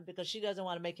him because she doesn't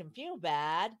want to make him feel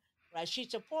bad, right?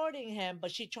 She's supporting him,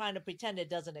 but she's trying to pretend it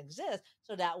doesn't exist,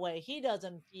 so that way he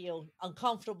doesn't feel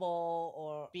uncomfortable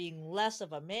or being less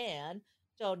of a man.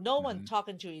 So no one's Mm-hmm.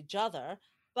 talking to each other.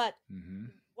 But Mm-hmm.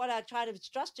 what I try to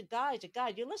stress to guys,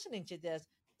 you're listening to this,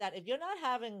 that if you're not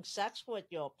having sex with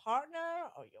your partner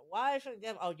or your wife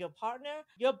or your partner,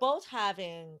 you're both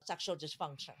having sexual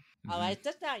dysfunction. All Mm-hmm. right,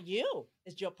 that's not you;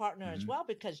 it's your partner as Mm-hmm. well,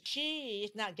 because she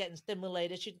is not getting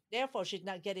stimulated. Therefore, she's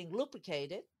not getting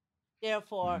lubricated.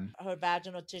 Therefore, Mm-hmm. her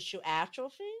vaginal tissue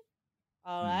atrophy.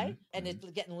 All Mm-hmm. right, and Mm-hmm.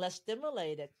 it's getting less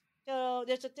stimulated. So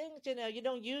there's a thing, you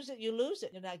don't use it, you lose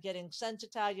it. You're not getting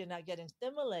sensitized. You're not getting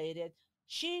stimulated.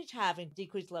 She's having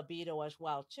decreased libido as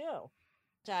well too.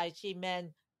 I see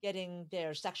men getting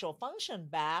their sexual function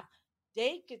back.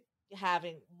 They get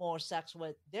having more sex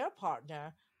with their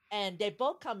partner, and they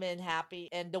both come in happy.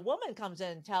 And the woman comes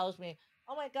in and tells me,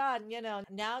 "Oh my God,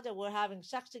 now that we're having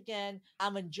sex again,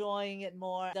 I'm enjoying it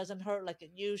more. It doesn't hurt like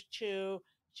it used to.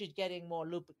 She's getting more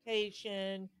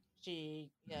lubrication. She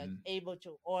Mm-hmm. able to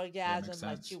Yeah, makes orgasm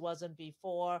like she sense. wasn't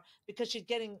before, because she's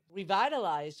getting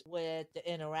revitalized with the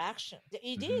interaction. The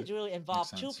ED Mm-hmm. is really Makes involved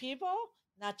two sense. people,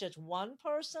 not just one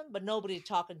person, but nobody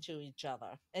talking to each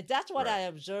other. And that's what Right. I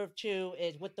observed too,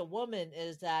 is with the woman,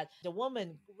 is that the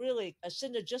woman really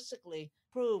synergistically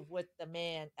improve with the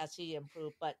man as he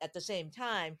improved, but at the same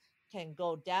time can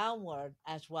go downward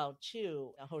as well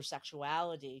too, her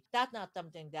sexuality. That's not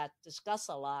something that's discussed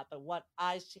a lot, but what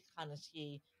I kind of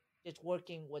see just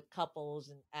working with couples,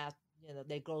 and as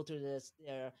they go through this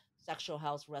their sexual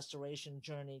health restoration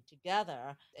journey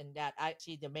together, and that I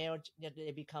see the marriage,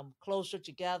 they become closer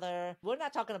together. We're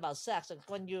not talking about sex. Like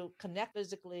when you connect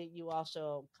physically, you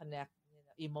also connect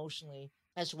emotionally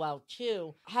as well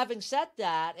too. Having said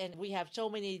that, and we have so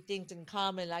many things in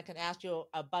common, I can ask you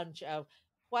a bunch of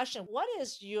questions. What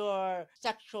is your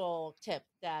sexual tip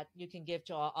that you can give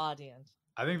to our audience?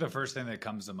 I think the first thing that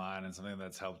comes to mind, and something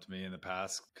that's helped me in the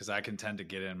past, because I can tend to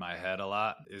get in my head a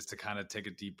lot, is to kind of take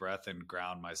a deep breath and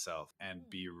ground myself and Mm.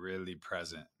 be really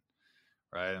present.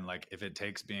 Right. And like if it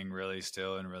takes being really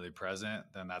still and really present,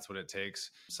 then that's what it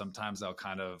takes. Sometimes I'll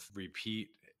kind of repeat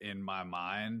in my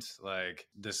mind, like,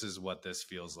 this is what this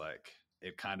feels like.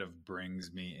 it kind of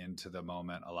brings me into the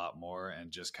moment a lot more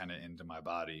and just kind of into my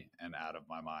body and out of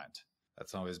my mind.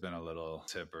 That's always been a little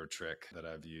tip or trick that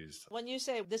I've used. When you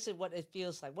say this is what it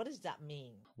feels like, what does that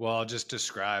mean? Well, I'll just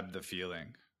describe the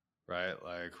feeling, right?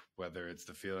 Like whether it's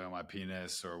the feeling on my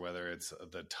penis or whether it's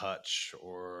the touch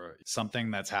or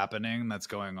something that's happening that's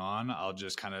going on, I'll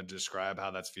just kind of describe how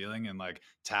that's feeling and like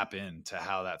tap into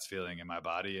how that's feeling in my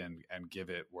body and give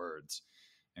it words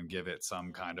and give it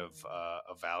some kind of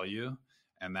a value.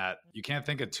 And that you can't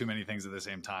think of too many things at the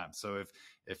same time. So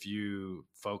if you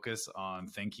focus on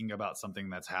thinking about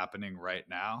something that's happening right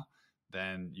now,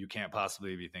 then you can't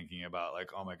possibly be thinking about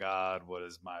like, oh my God, what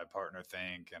does my partner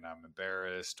think? And I'm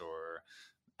embarrassed or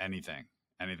anything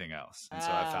else. And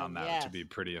so I Ah, found that to yes. be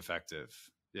pretty effective.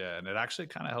 Yeah. And it actually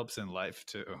kind of helps in life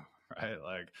too, right?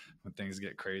 Like when things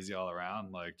get crazy all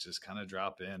around, like just kind of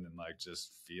drop in and like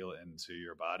just feel into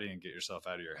your body and get yourself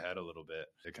out of your head a little bit.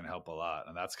 It can help a lot.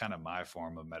 And that's kind of my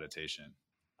form of meditation.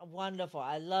 Wonderful.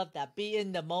 I love that. Be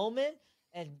in the moment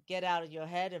and get out of your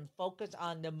head and focus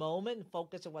on the moment,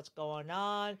 focus on what's going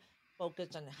on,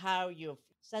 focus on how you're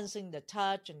sensing the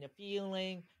touch and the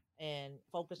feeling, and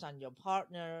focus on your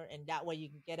partner. And that way you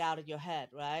can get out of your head,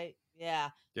 right? Yeah.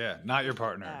 Yeah, not your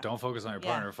partner. Yeah. Don't focus on your Yeah.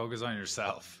 partner. Focus on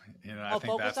yourself. I Oh,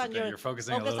 think focus that's the on thing. You're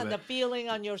focusing a focus little on bit. the feeling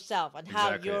on yourself and how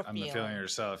Exactly. you're On the feeling of feeling.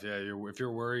 yourself. Yeah. If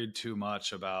you're worried too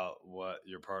much about what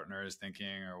your partner is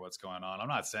thinking or what's going on, I'm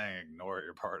not saying ignore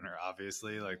your partner,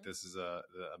 obviously. Like this is a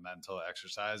mental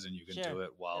exercise and you can Sure. do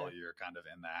it while Sure. you're kind of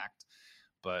in the act.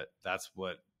 But that's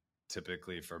what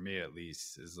typically for me at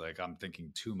least is like I'm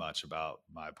thinking too much about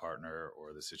my partner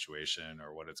or the situation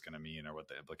or what it's going to mean or what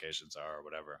the implications are or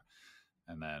whatever.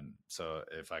 And then, so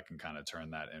if I can kind of turn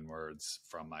that inwards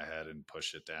from my head and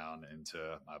push it down into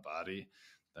my body,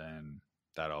 then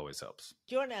that always helps.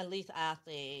 You're an elite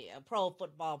athlete, a pro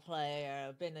football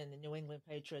player, been in the New England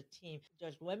Patriots team.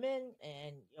 Does women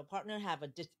and your partner have a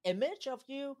image of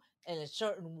you in a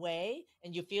certain way,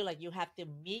 and you feel like you have to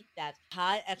meet that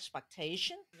high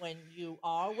expectation when you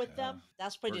are with Yeah. them?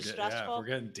 That's pretty We're stressful.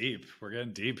 getting deep. We're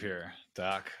getting deep here,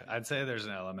 Doc. I'd say there's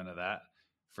an element of that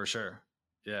for sure.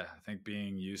 Yeah, I think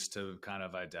being used to kind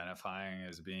of identifying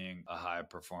as being a high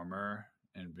performer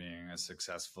and being a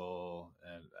successful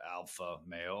and alpha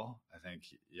male, I think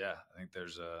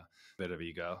there's a bit of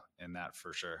ego in that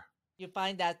for sure. You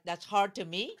find that that's hard to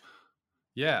meet.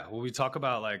 Yeah, well, we talk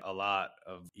about like a lot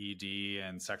of ED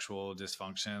and sexual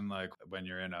dysfunction, like when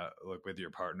you're in a like with your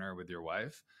partner, with your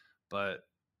wife. But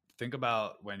think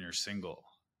about when you're single,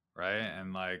 right?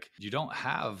 And like you don't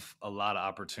have a lot of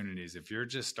opportunities. If you're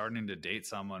just starting to date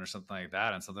someone or something like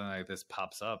that, and something like this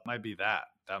pops up, might be that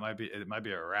might be it might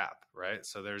be a wrap, right?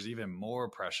 So there's even more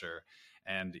pressure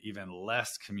and even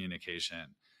less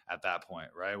communication at that point,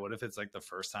 right? What if it's like the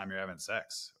first time you're having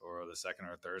sex or the second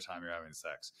or third time you're having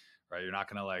sex? Right, you're not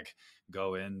going to like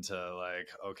go into like,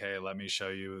 okay, let me show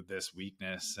you this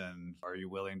weakness and are you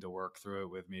willing to work through it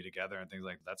with me together and things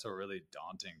like that. That's a really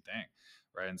daunting thing,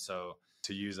 right? And so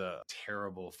to use a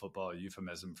terrible football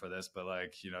euphemism for this, but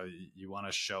like, you want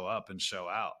to show up and show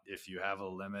out. If you have a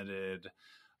limited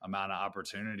amount of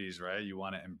opportunities, right, you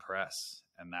want to impress,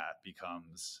 and that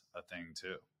becomes a thing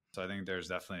too. So I think there's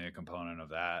definitely a component of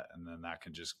that, and then that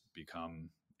can just become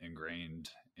ingrained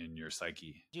in your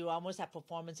psyche. You almost have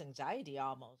performance anxiety,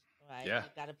 almost, right? Yeah. You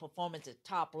got a performance at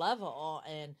top level,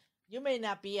 and you may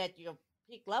not be at your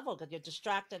peak level because you're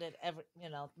distracted at every,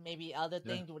 maybe other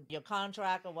Yeah. things with your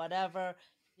contract or whatever.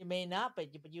 You may not,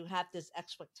 but you have this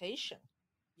expectation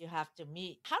you have to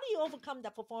meet. How do you overcome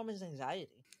that performance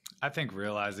anxiety? I think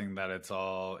realizing that it's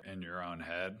all in your own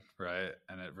head, right?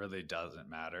 And it really doesn't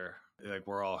matter. Like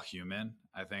we're all human.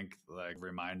 I think like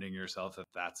reminding yourself that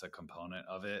that's a component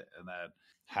of it and that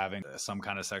having some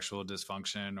kind of sexual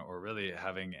dysfunction or really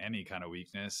having any kind of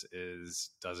weakness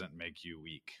doesn't make you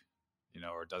weak,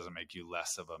 or doesn't make you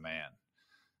less of a man.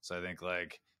 So I think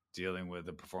like dealing with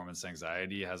the performance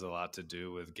anxiety has a lot to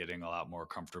do with getting a lot more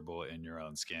comfortable in your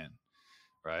own skin,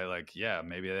 right? Like, yeah,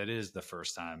 maybe that is the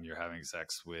first time you're having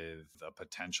sex with a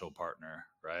potential partner,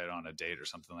 right? On a date or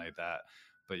something like that.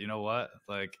 But you know what?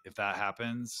 Like, if that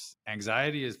happens,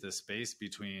 anxiety is the space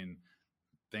between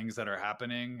things that are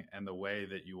happening and the way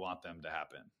that you want them to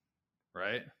happen,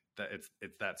 right? That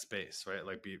it's that space, right?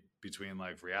 Like between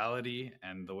like reality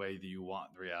and the way that you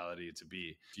want the reality to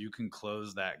be. If you can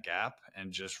close that gap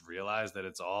and just realize that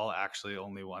it's all actually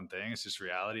only one thing, it's just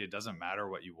reality. It doesn't matter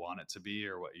what you want it to be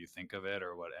or what you think of it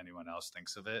or what anyone else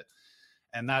thinks of it.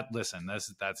 And that's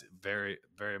very,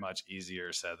 very much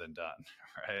easier said than done,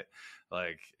 right?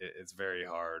 Like it's very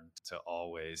hard to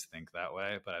always think that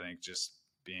way. But I think just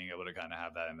being able to kind of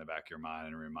have that in the back of your mind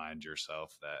and remind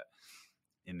yourself that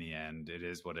in the end, it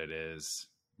is what it is.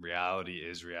 Reality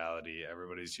is reality.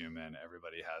 Everybody's human.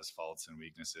 Everybody has faults and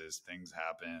weaknesses. Things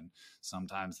happen.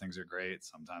 Sometimes things are great.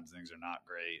 Sometimes things are not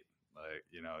great. Like,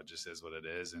 it just is what it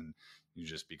is. And you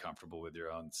just be comfortable with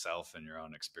your own self and your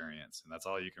own experience. And that's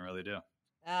all you can really do.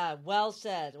 Well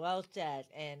said, well said.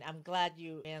 And I'm glad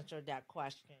you answered that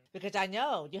question because I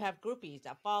know you have groupies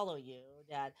that follow you,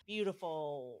 that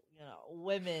beautiful,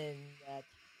 women that,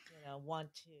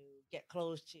 want to get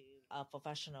close to a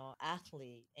professional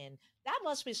athlete. And that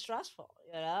must be stressful,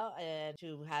 and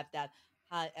to have that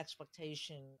high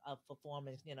expectation of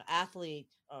performance. Athletes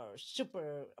are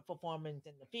super performance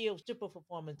in the field, super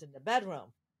performance in the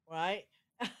bedroom, right?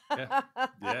 Yeah.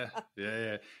 Yeah. Yeah.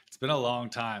 Yeah. It's been a long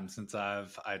time since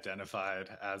I've identified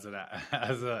as an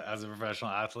as a professional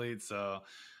athlete. So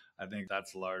I think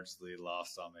that's largely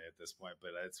lost on me at this point,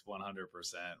 but it's 100%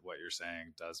 what you're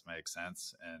saying does make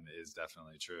sense and is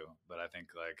definitely true. But I think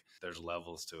like there's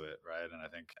levels to it, right? And I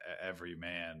think every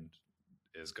man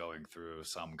is going through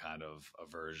some kind of a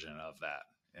version of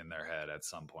that in their head at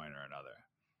some point or another.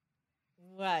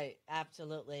 Right,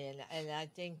 absolutely. And I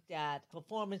think that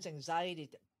performance anxiety,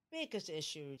 the biggest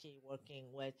issue working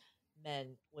with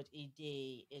men with ED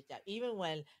is that even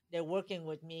when they're working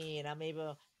with me and I'm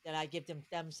able that I give them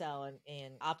stem cell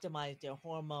and optimize their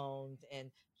hormones and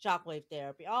shockwave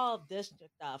therapy, all of this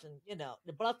stuff, and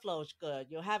the blood flow is good.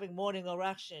 You're having morning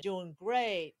erection, doing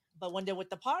great. But when they're with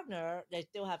the partner, they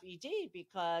still have ED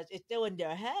because it's still in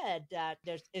their head that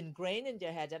there's ingrained in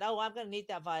their head that, oh, I'm going to need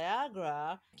that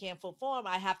Viagra. Can't perform.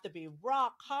 I have to be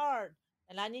rock hard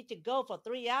and I need to go for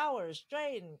 3 hours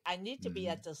straight. And I need to be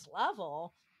Mm-hmm. at this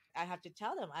level. I have to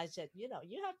tell them, I said, you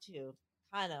have to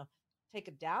kind of take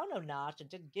it down a notch and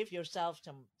just give yourself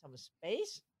some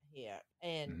space here.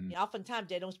 And Mm-hmm. oftentimes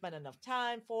they don't spend enough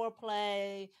time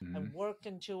foreplay Mm-hmm. and work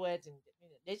into it. And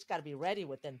they just got to be ready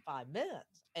within 5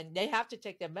 minutes. And they have to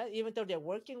take their medicine, even though they're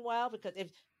working well. Because if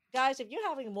you're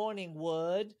having morning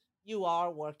wood, you are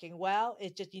working well.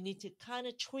 It's just you need to kind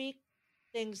of tweak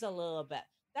things a little bit.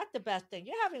 That's the best thing.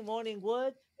 You're having morning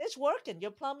wood, it's working.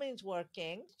 Your plumbing's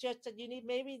working. It's just that you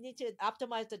need to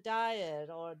optimize the diet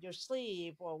or your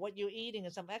sleep or what you're eating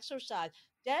and some exercise.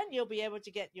 Then you'll be able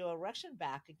to get your erection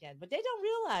back again. But they don't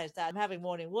realize that I'm having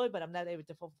morning wood, but I'm not able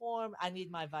to perform. I need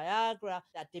my Viagra.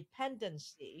 That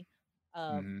dependency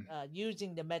of Mm-hmm.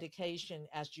 using the medication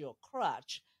as your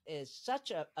crutch is such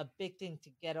a big thing to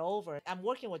get over. I'm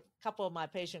working with a couple of my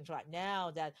patients right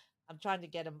now that I'm trying to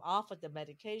get them off of the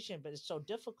medication, but it's so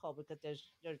difficult because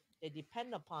they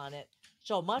depend upon it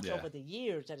so much Yeah. over the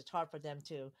years that it's hard for them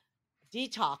to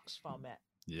detox from it,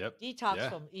 Yep. detox Yeah.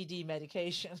 from ED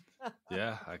medication.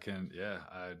 Yeah,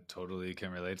 I totally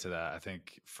can relate to that. I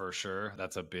think for sure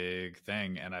that's a big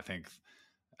thing. And I think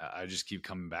I just keep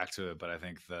coming back to it, but I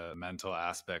think the mental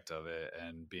aspect of it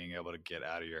and being able to get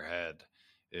out of your head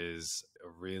is a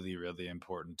really, really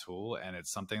important tool. And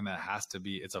it's something that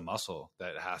it's a muscle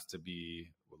that has to be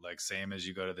like same as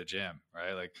you go to the gym,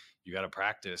 right? Like you got to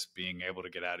practice being able to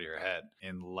get out of your head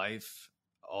in life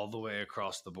all the way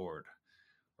across the board,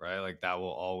 right? Like that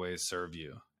will always serve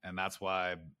you. And that's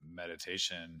why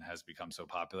meditation has become so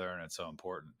popular and it's so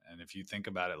important. And if you think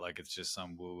about it like it's just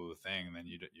some woo woo thing, then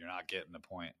you're not getting the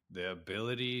point. The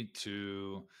ability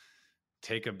to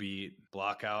take a beat,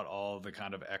 block out all the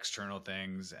kind of external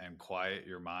things and quiet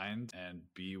your mind and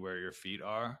be where your feet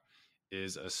are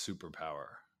is a superpower.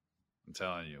 I'm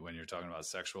telling you, when you're talking about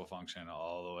sexual function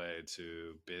all the way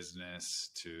to business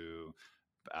to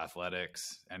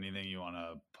athletics, anything you want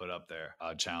to put up there,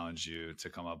 I'll challenge you to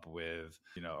come up with,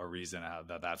 a reason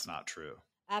that that's not true.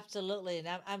 Absolutely. And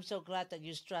I'm so glad that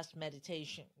you stressed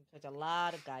meditation because a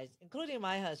lot of guys, including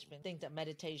my husband, think that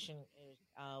meditation is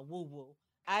woo woo.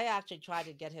 I actually try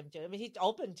to get him to, I mean, he's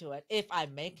open to it if I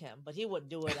make him, but he wouldn't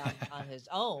do it on his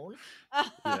own.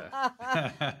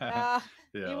 Yeah.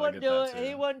 He Yeah, I wouldn't get do that it. too.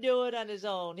 He wouldn't do it on his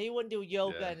own. He wouldn't do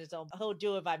yoga Yeah. on his own. He'll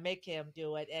do it if I make him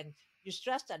do it. And you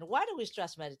stress that. Why do we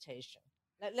stress meditation?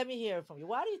 Let me hear it from you.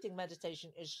 Why do you think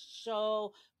meditation is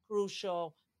so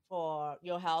crucial for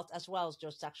your health as well as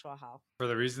your sexual health? For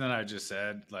the reason that I just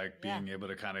said, like Yeah. being able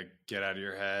to kind of get out of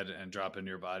your head and drop into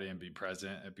your body and be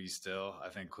present and be still, I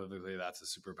think clinically that's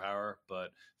a superpower,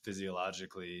 but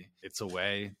physiologically, it's a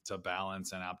way to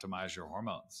balance and optimize your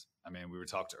hormones. I mean, we were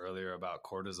talked earlier about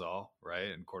cortisol,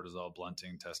 right? And cortisol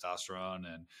blunting testosterone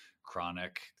and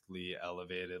chronically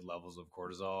elevated levels of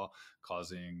cortisol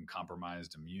causing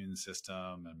compromised immune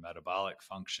system and metabolic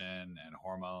function and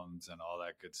hormones and all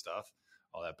that good stuff,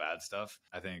 all that bad stuff.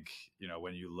 I think,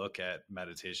 when you look at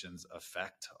meditation's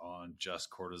effect on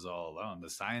just cortisol alone, the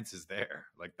science is there.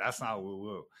 Like that's not woo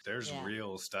woo. There's Yeah.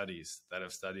 real studies that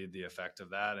have studied the effect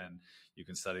of that. And, you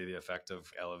can study the effect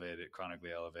of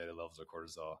chronically elevated levels of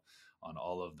cortisol on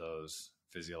all of those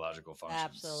physiological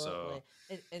functions. So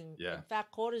Absolutely. In yeah.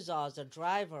 fact, cortisol is a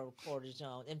driver of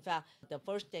cortisone. In fact, the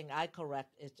first thing I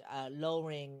correct is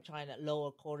trying to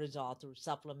lower cortisol through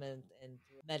supplements and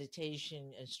through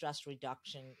meditation and stress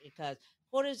reduction, because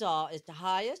cortisol is the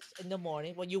highest in the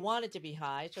morning when you want it to be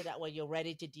high, so that way you're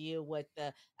ready to deal with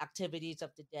the activities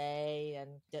of the day and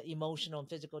the emotional and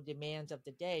physical demands of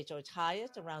the day. So it's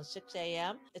highest around 6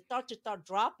 a.m. It starts to start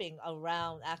dropping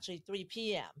around actually 3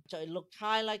 p.m. So it looked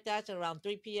high like that. So around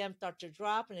 3 p.m. start to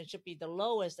drop, and it should be the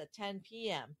lowest at 10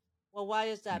 p.m. Well, why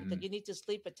is that? Mm-hmm. Because you need to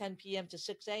sleep at 10 p.m. to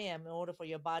 6 a.m. in order for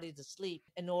your body to sleep,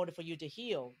 in order for you to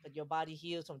heal. Because your body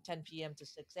heals from 10 p.m. to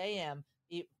 6 a.m.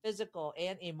 Physical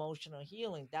and emotional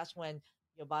healing. That's when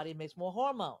your body makes more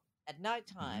hormone at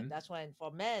nighttime. Mm-hmm. That's when,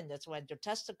 for men, that's when your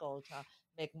testicles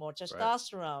make more Right.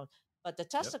 testosterone. But the Yep.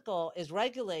 testicle is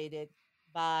regulated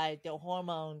by the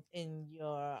hormone in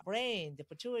your brain, the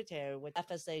pituitary, with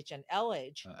FSH and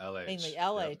LH, mainly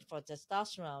LH. Yep. LH for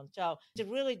testosterone. So it's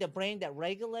really the brain that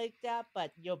regulates that,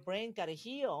 but your brain got to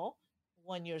heal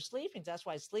when you're sleeping. That's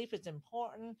why sleep is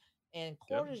important, and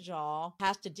Yep. cortisol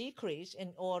has to decrease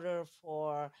in order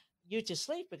for you to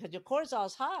sleep, because your cortisol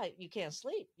is high, you can't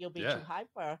sleep. You'll be Yeah. too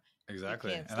hyper, you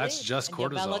Exactly. can't And that's sleep, just and your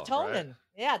cortisol, right? melatonin.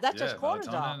 Yeah, that's Yeah, just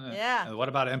cortisol. melatonin. Yeah, And what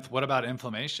about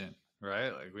inflammation, right?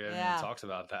 Like we haven't even yeah, talked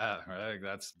about that, right? Like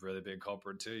that's a really big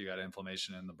culprit too. You got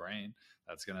inflammation in the brain.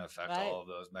 That's going to affect right. all of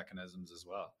those mechanisms as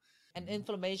well. And Mm-hmm.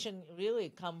 inflammation really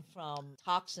come from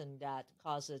toxin that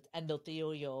causes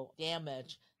endothelial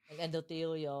damage. And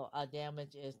endothelial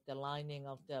damage is the lining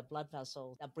of the blood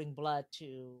vessels that bring blood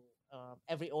to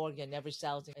every organ, every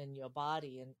cell in your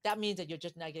body. And that means that you're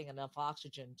just not getting enough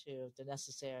oxygen to the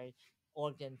necessary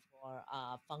organ for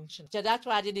function. So that's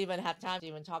why I didn't even have time to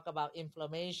even talk about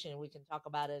inflammation. We can talk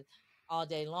about it all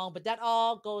day long, but that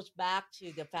all goes back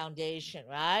to the foundation,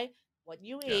 right? What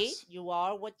you eat, Yes. you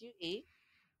are what you eat,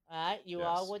 right? You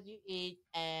are Yes. what you eat,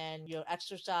 and your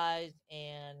exercise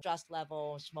and stress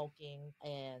level, smoking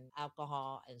and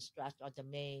alcohol and stress are the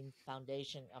main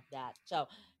foundation of that. So,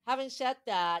 having said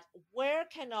that, where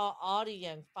can our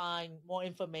audience find more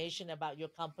information about your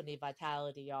company,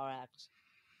 Vitality RX?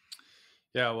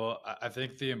 Yeah, well, I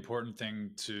think the important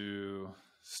thing to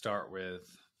start with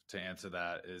to answer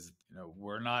that is,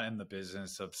 we're not in the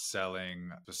business of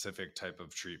selling a specific type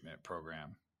of treatment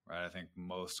program, right? I think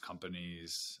most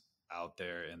companies out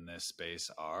there in this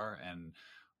space are, and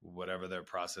whatever their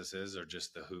process is, are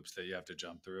just the hoops that you have to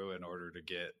jump through in order to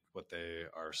get what they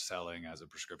are selling as a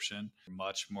prescription.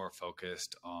 Much more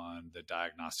focused on the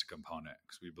diagnostic component,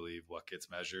 because we believe what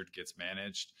gets measured gets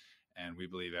managed, and we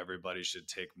believe everybody should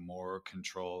take more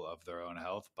control of their own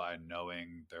health by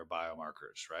knowing their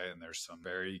biomarkers, right? And there's some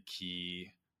very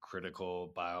key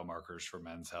critical biomarkers for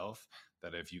men's health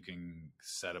that if you can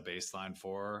set a baseline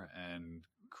for and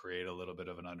create a little bit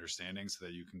of an understanding so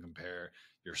that you can compare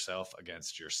yourself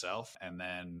against yourself, and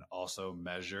then also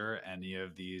measure any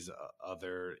of these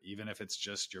other, even if it's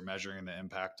just you're measuring the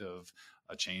impact of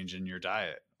a change in your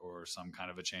diet or some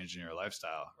kind of a change in your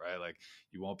lifestyle, right? Like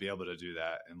you won't be able to do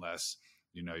that unless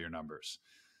you know your numbers.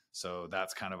 So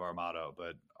that's kind of our motto.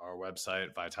 But our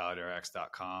website,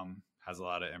 vitalityrx.com, has a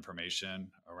lot of information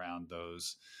around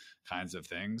those kinds of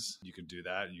things. You can do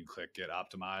that and you click get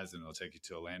optimized, and it'll take you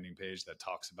to a landing page that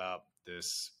talks about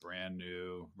this brand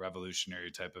new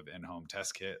revolutionary type of in-home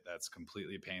test kit that's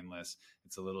completely painless.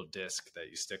 It's a little disc that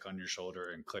you stick on your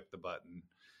shoulder and click the button.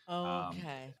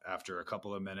 Okay. After a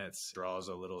couple of minutes, draws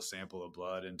a little sample of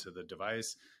blood into the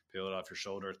device, peel it off your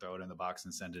shoulder, throw it in the box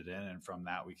and send it in. And from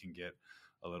that, we can get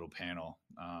a little panel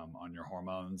on your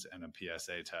hormones and a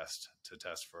PSA test to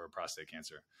test for prostate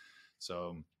cancer.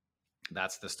 So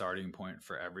that's the starting point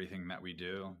for everything that we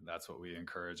do. That's what we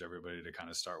encourage everybody to kind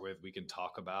of start with. We can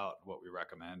talk about what we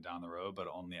recommend down the road, but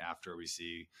only after we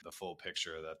see the full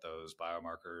picture that those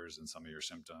biomarkers and some of your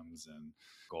symptoms and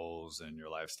goals and your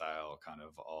lifestyle kind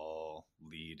of all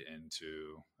lead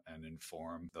into and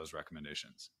inform those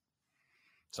recommendations.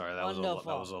 Sorry, that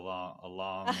Wonderful. was a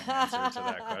long answer to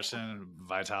that question.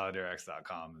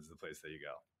 VitalityRx.com is the place that you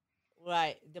go.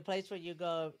 Right. The place where you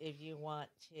go if you want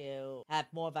to have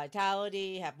more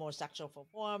vitality, have more sexual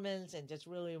performance, and just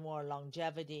really more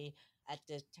longevity at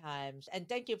this time. And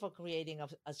thank you for creating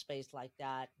a space like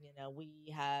that.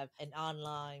 We have an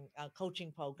online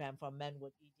coaching program for men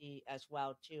with ED as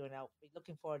well, too. And I'll be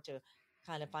looking forward to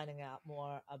kind of finding out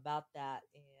more about that,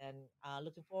 and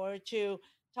looking forward to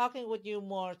talking with you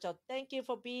more. So thank you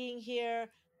for being here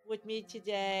with me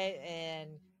today, and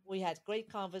we had great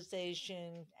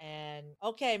conversation. And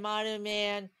okay, modern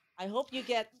man, I hope you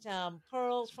get some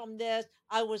pearls from this.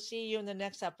 I will see you in the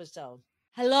next episode.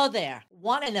 Hello there.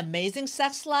 Want an amazing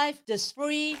sex life? This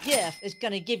free gift is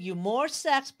going to give you more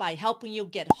sex by helping you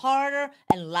get harder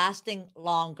and lasting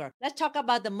longer. Let's talk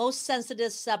about the most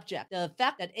sensitive subject, the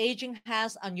effect that aging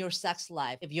has on your sex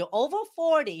life. If you're over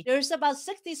 40, there's about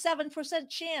 67%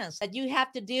 chance that you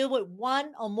have to deal with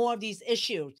one or more of these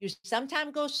issues. You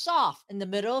sometimes go soft in the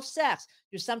middle of sex.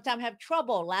 You sometimes have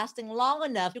trouble lasting long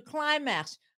enough to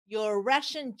climax. Your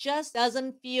erection just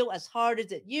doesn't feel as hard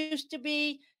as it used to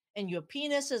be, and your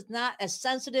penis is not as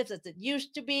sensitive as it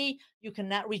used to be. You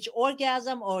cannot reach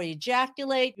orgasm or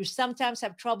ejaculate. You sometimes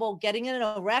have trouble getting an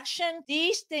erection.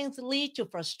 These things lead to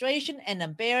frustration and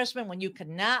embarrassment when you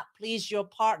cannot please your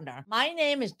partner. My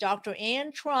name is Dr.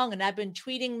 Ann Trung, and I've been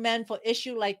treating men for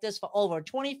issues like this for over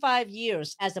 25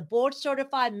 years. As a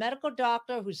board-certified medical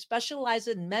doctor who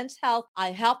specializes in men's health, I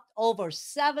helped over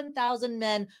 7,000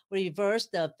 men reverse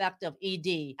the effect of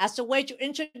ED. As a way to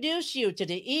introduce you to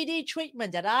the ED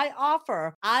treatment that I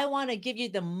offer, I want to give you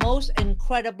the most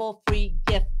incredible free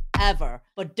gift ever.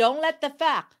 But don't let the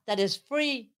fact that it's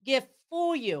free gift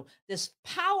fool you. This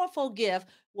powerful gift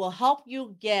will help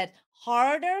you get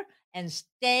harder and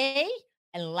stay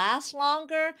and last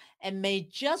longer, and may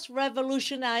just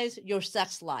revolutionize your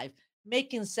sex life,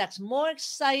 making sex more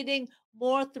exciting,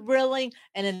 more thrilling,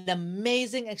 and an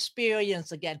amazing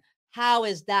experience again. How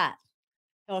is that?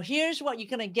 So here's what you're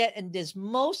going to get in this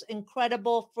most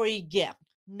incredible free gift.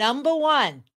 Number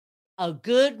one, a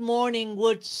good morning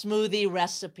wood smoothie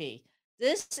recipe.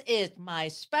 This is my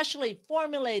specially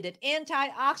formulated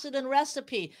antioxidant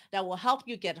recipe that will help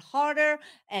you get harder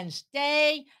and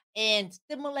stay and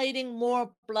stimulating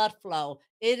more blood flow.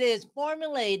 It is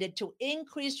formulated to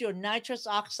increase your nitrous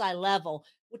oxide level,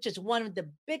 which is one of the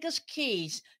biggest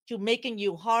keys to making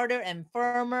you harder and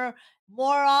firmer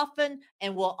more often,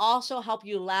 and will also help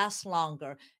you last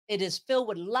longer. It is filled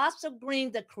with lots of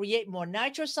greens that create more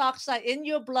nitrous oxide in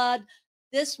your blood.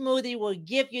 This smoothie will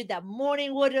give you that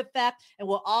morning wood effect and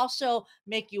will also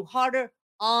make you harder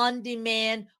on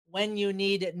demand when you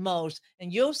need it most.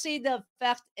 And you'll see the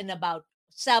effect in about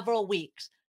several weeks.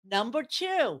 Number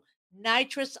two,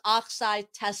 nitrous oxide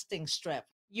testing strip.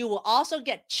 You will also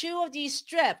get 2 of these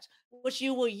strips, which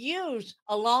you will use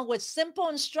along with simple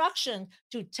instructions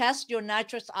to test your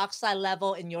nitrous oxide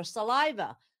level in your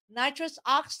saliva. Nitrous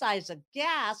oxide is a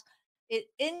gas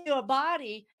in your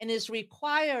body and is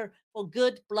required for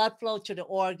good blood flow to the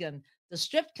organ. The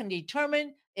strip can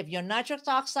determine if your nitrous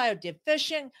oxide is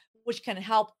deficient, which can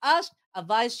help us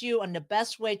advise you on the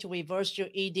best way to reverse your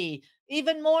ED.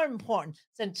 Even more important,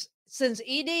 since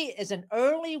ED is an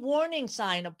early warning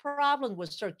sign of problems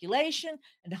with circulation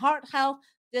and heart health,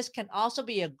 this can also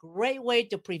be a great way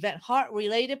to prevent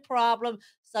heart-related problems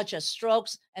such as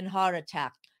strokes and heart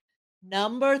attacks.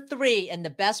 Number three, and the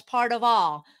best part of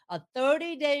all, a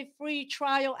 30-day free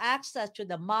trial access to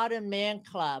the Modern Man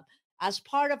Club. As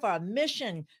part of our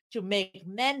mission to make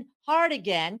men hard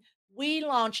again, we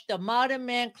launched the Modern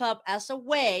Man Club as a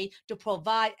way to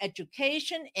provide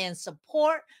education and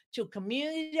support to a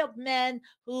community of men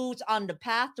who's on the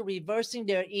path to reversing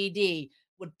their ED,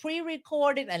 with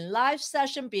pre-recorded and live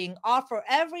session being offered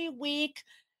every week.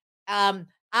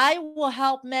 I will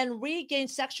help men regain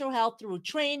sexual health through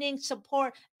training,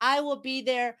 support. I will be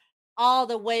there all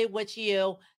the way with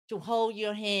you to hold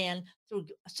your hand through,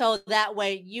 so that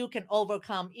way you can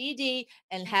overcome ED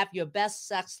and have your best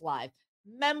sex life.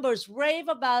 Members rave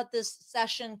about this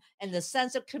session and the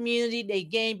sense of community they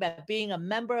gain by being a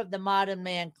member of the Modern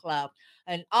Man Club.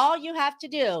 And all you have to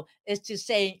do is to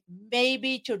say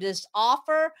maybe to this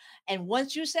offer. And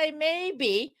once you say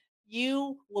maybe,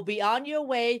 you will be on your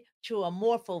way to a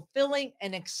more fulfilling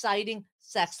and exciting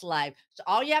sex life. So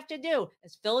all you have to do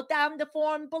is fill down the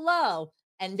form below,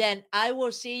 and then I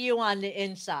will see you on the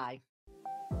inside.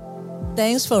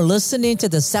 Thanks for listening to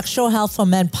the Sexual Health for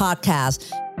Men podcast.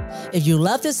 If you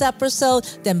love this episode,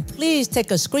 then please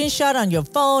take a screenshot on your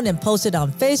phone and post it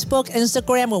on Facebook,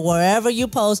 Instagram, or wherever you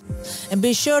post. And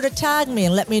be sure to tag me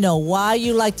and let me know why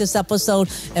you like this episode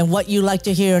and what you like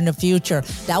to hear in the future.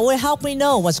 That will help me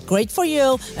know what's great for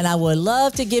you, and I would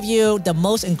love to give you the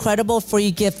most incredible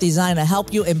free gift designed to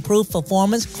help you improve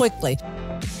performance quickly.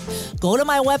 Go to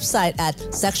my website at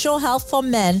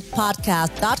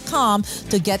sexualhealthformenpodcast.com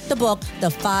to get the book, The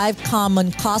 5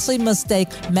 Common Costly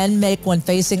Mistakes Men Make When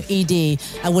Facing ED.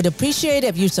 I would appreciate it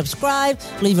if you subscribe,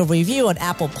 leave a review on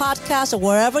Apple Podcasts or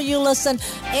wherever you listen,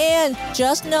 and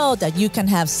just know that you can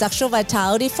have sexual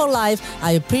vitality for life.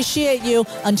 I appreciate you.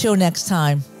 Until next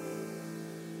time.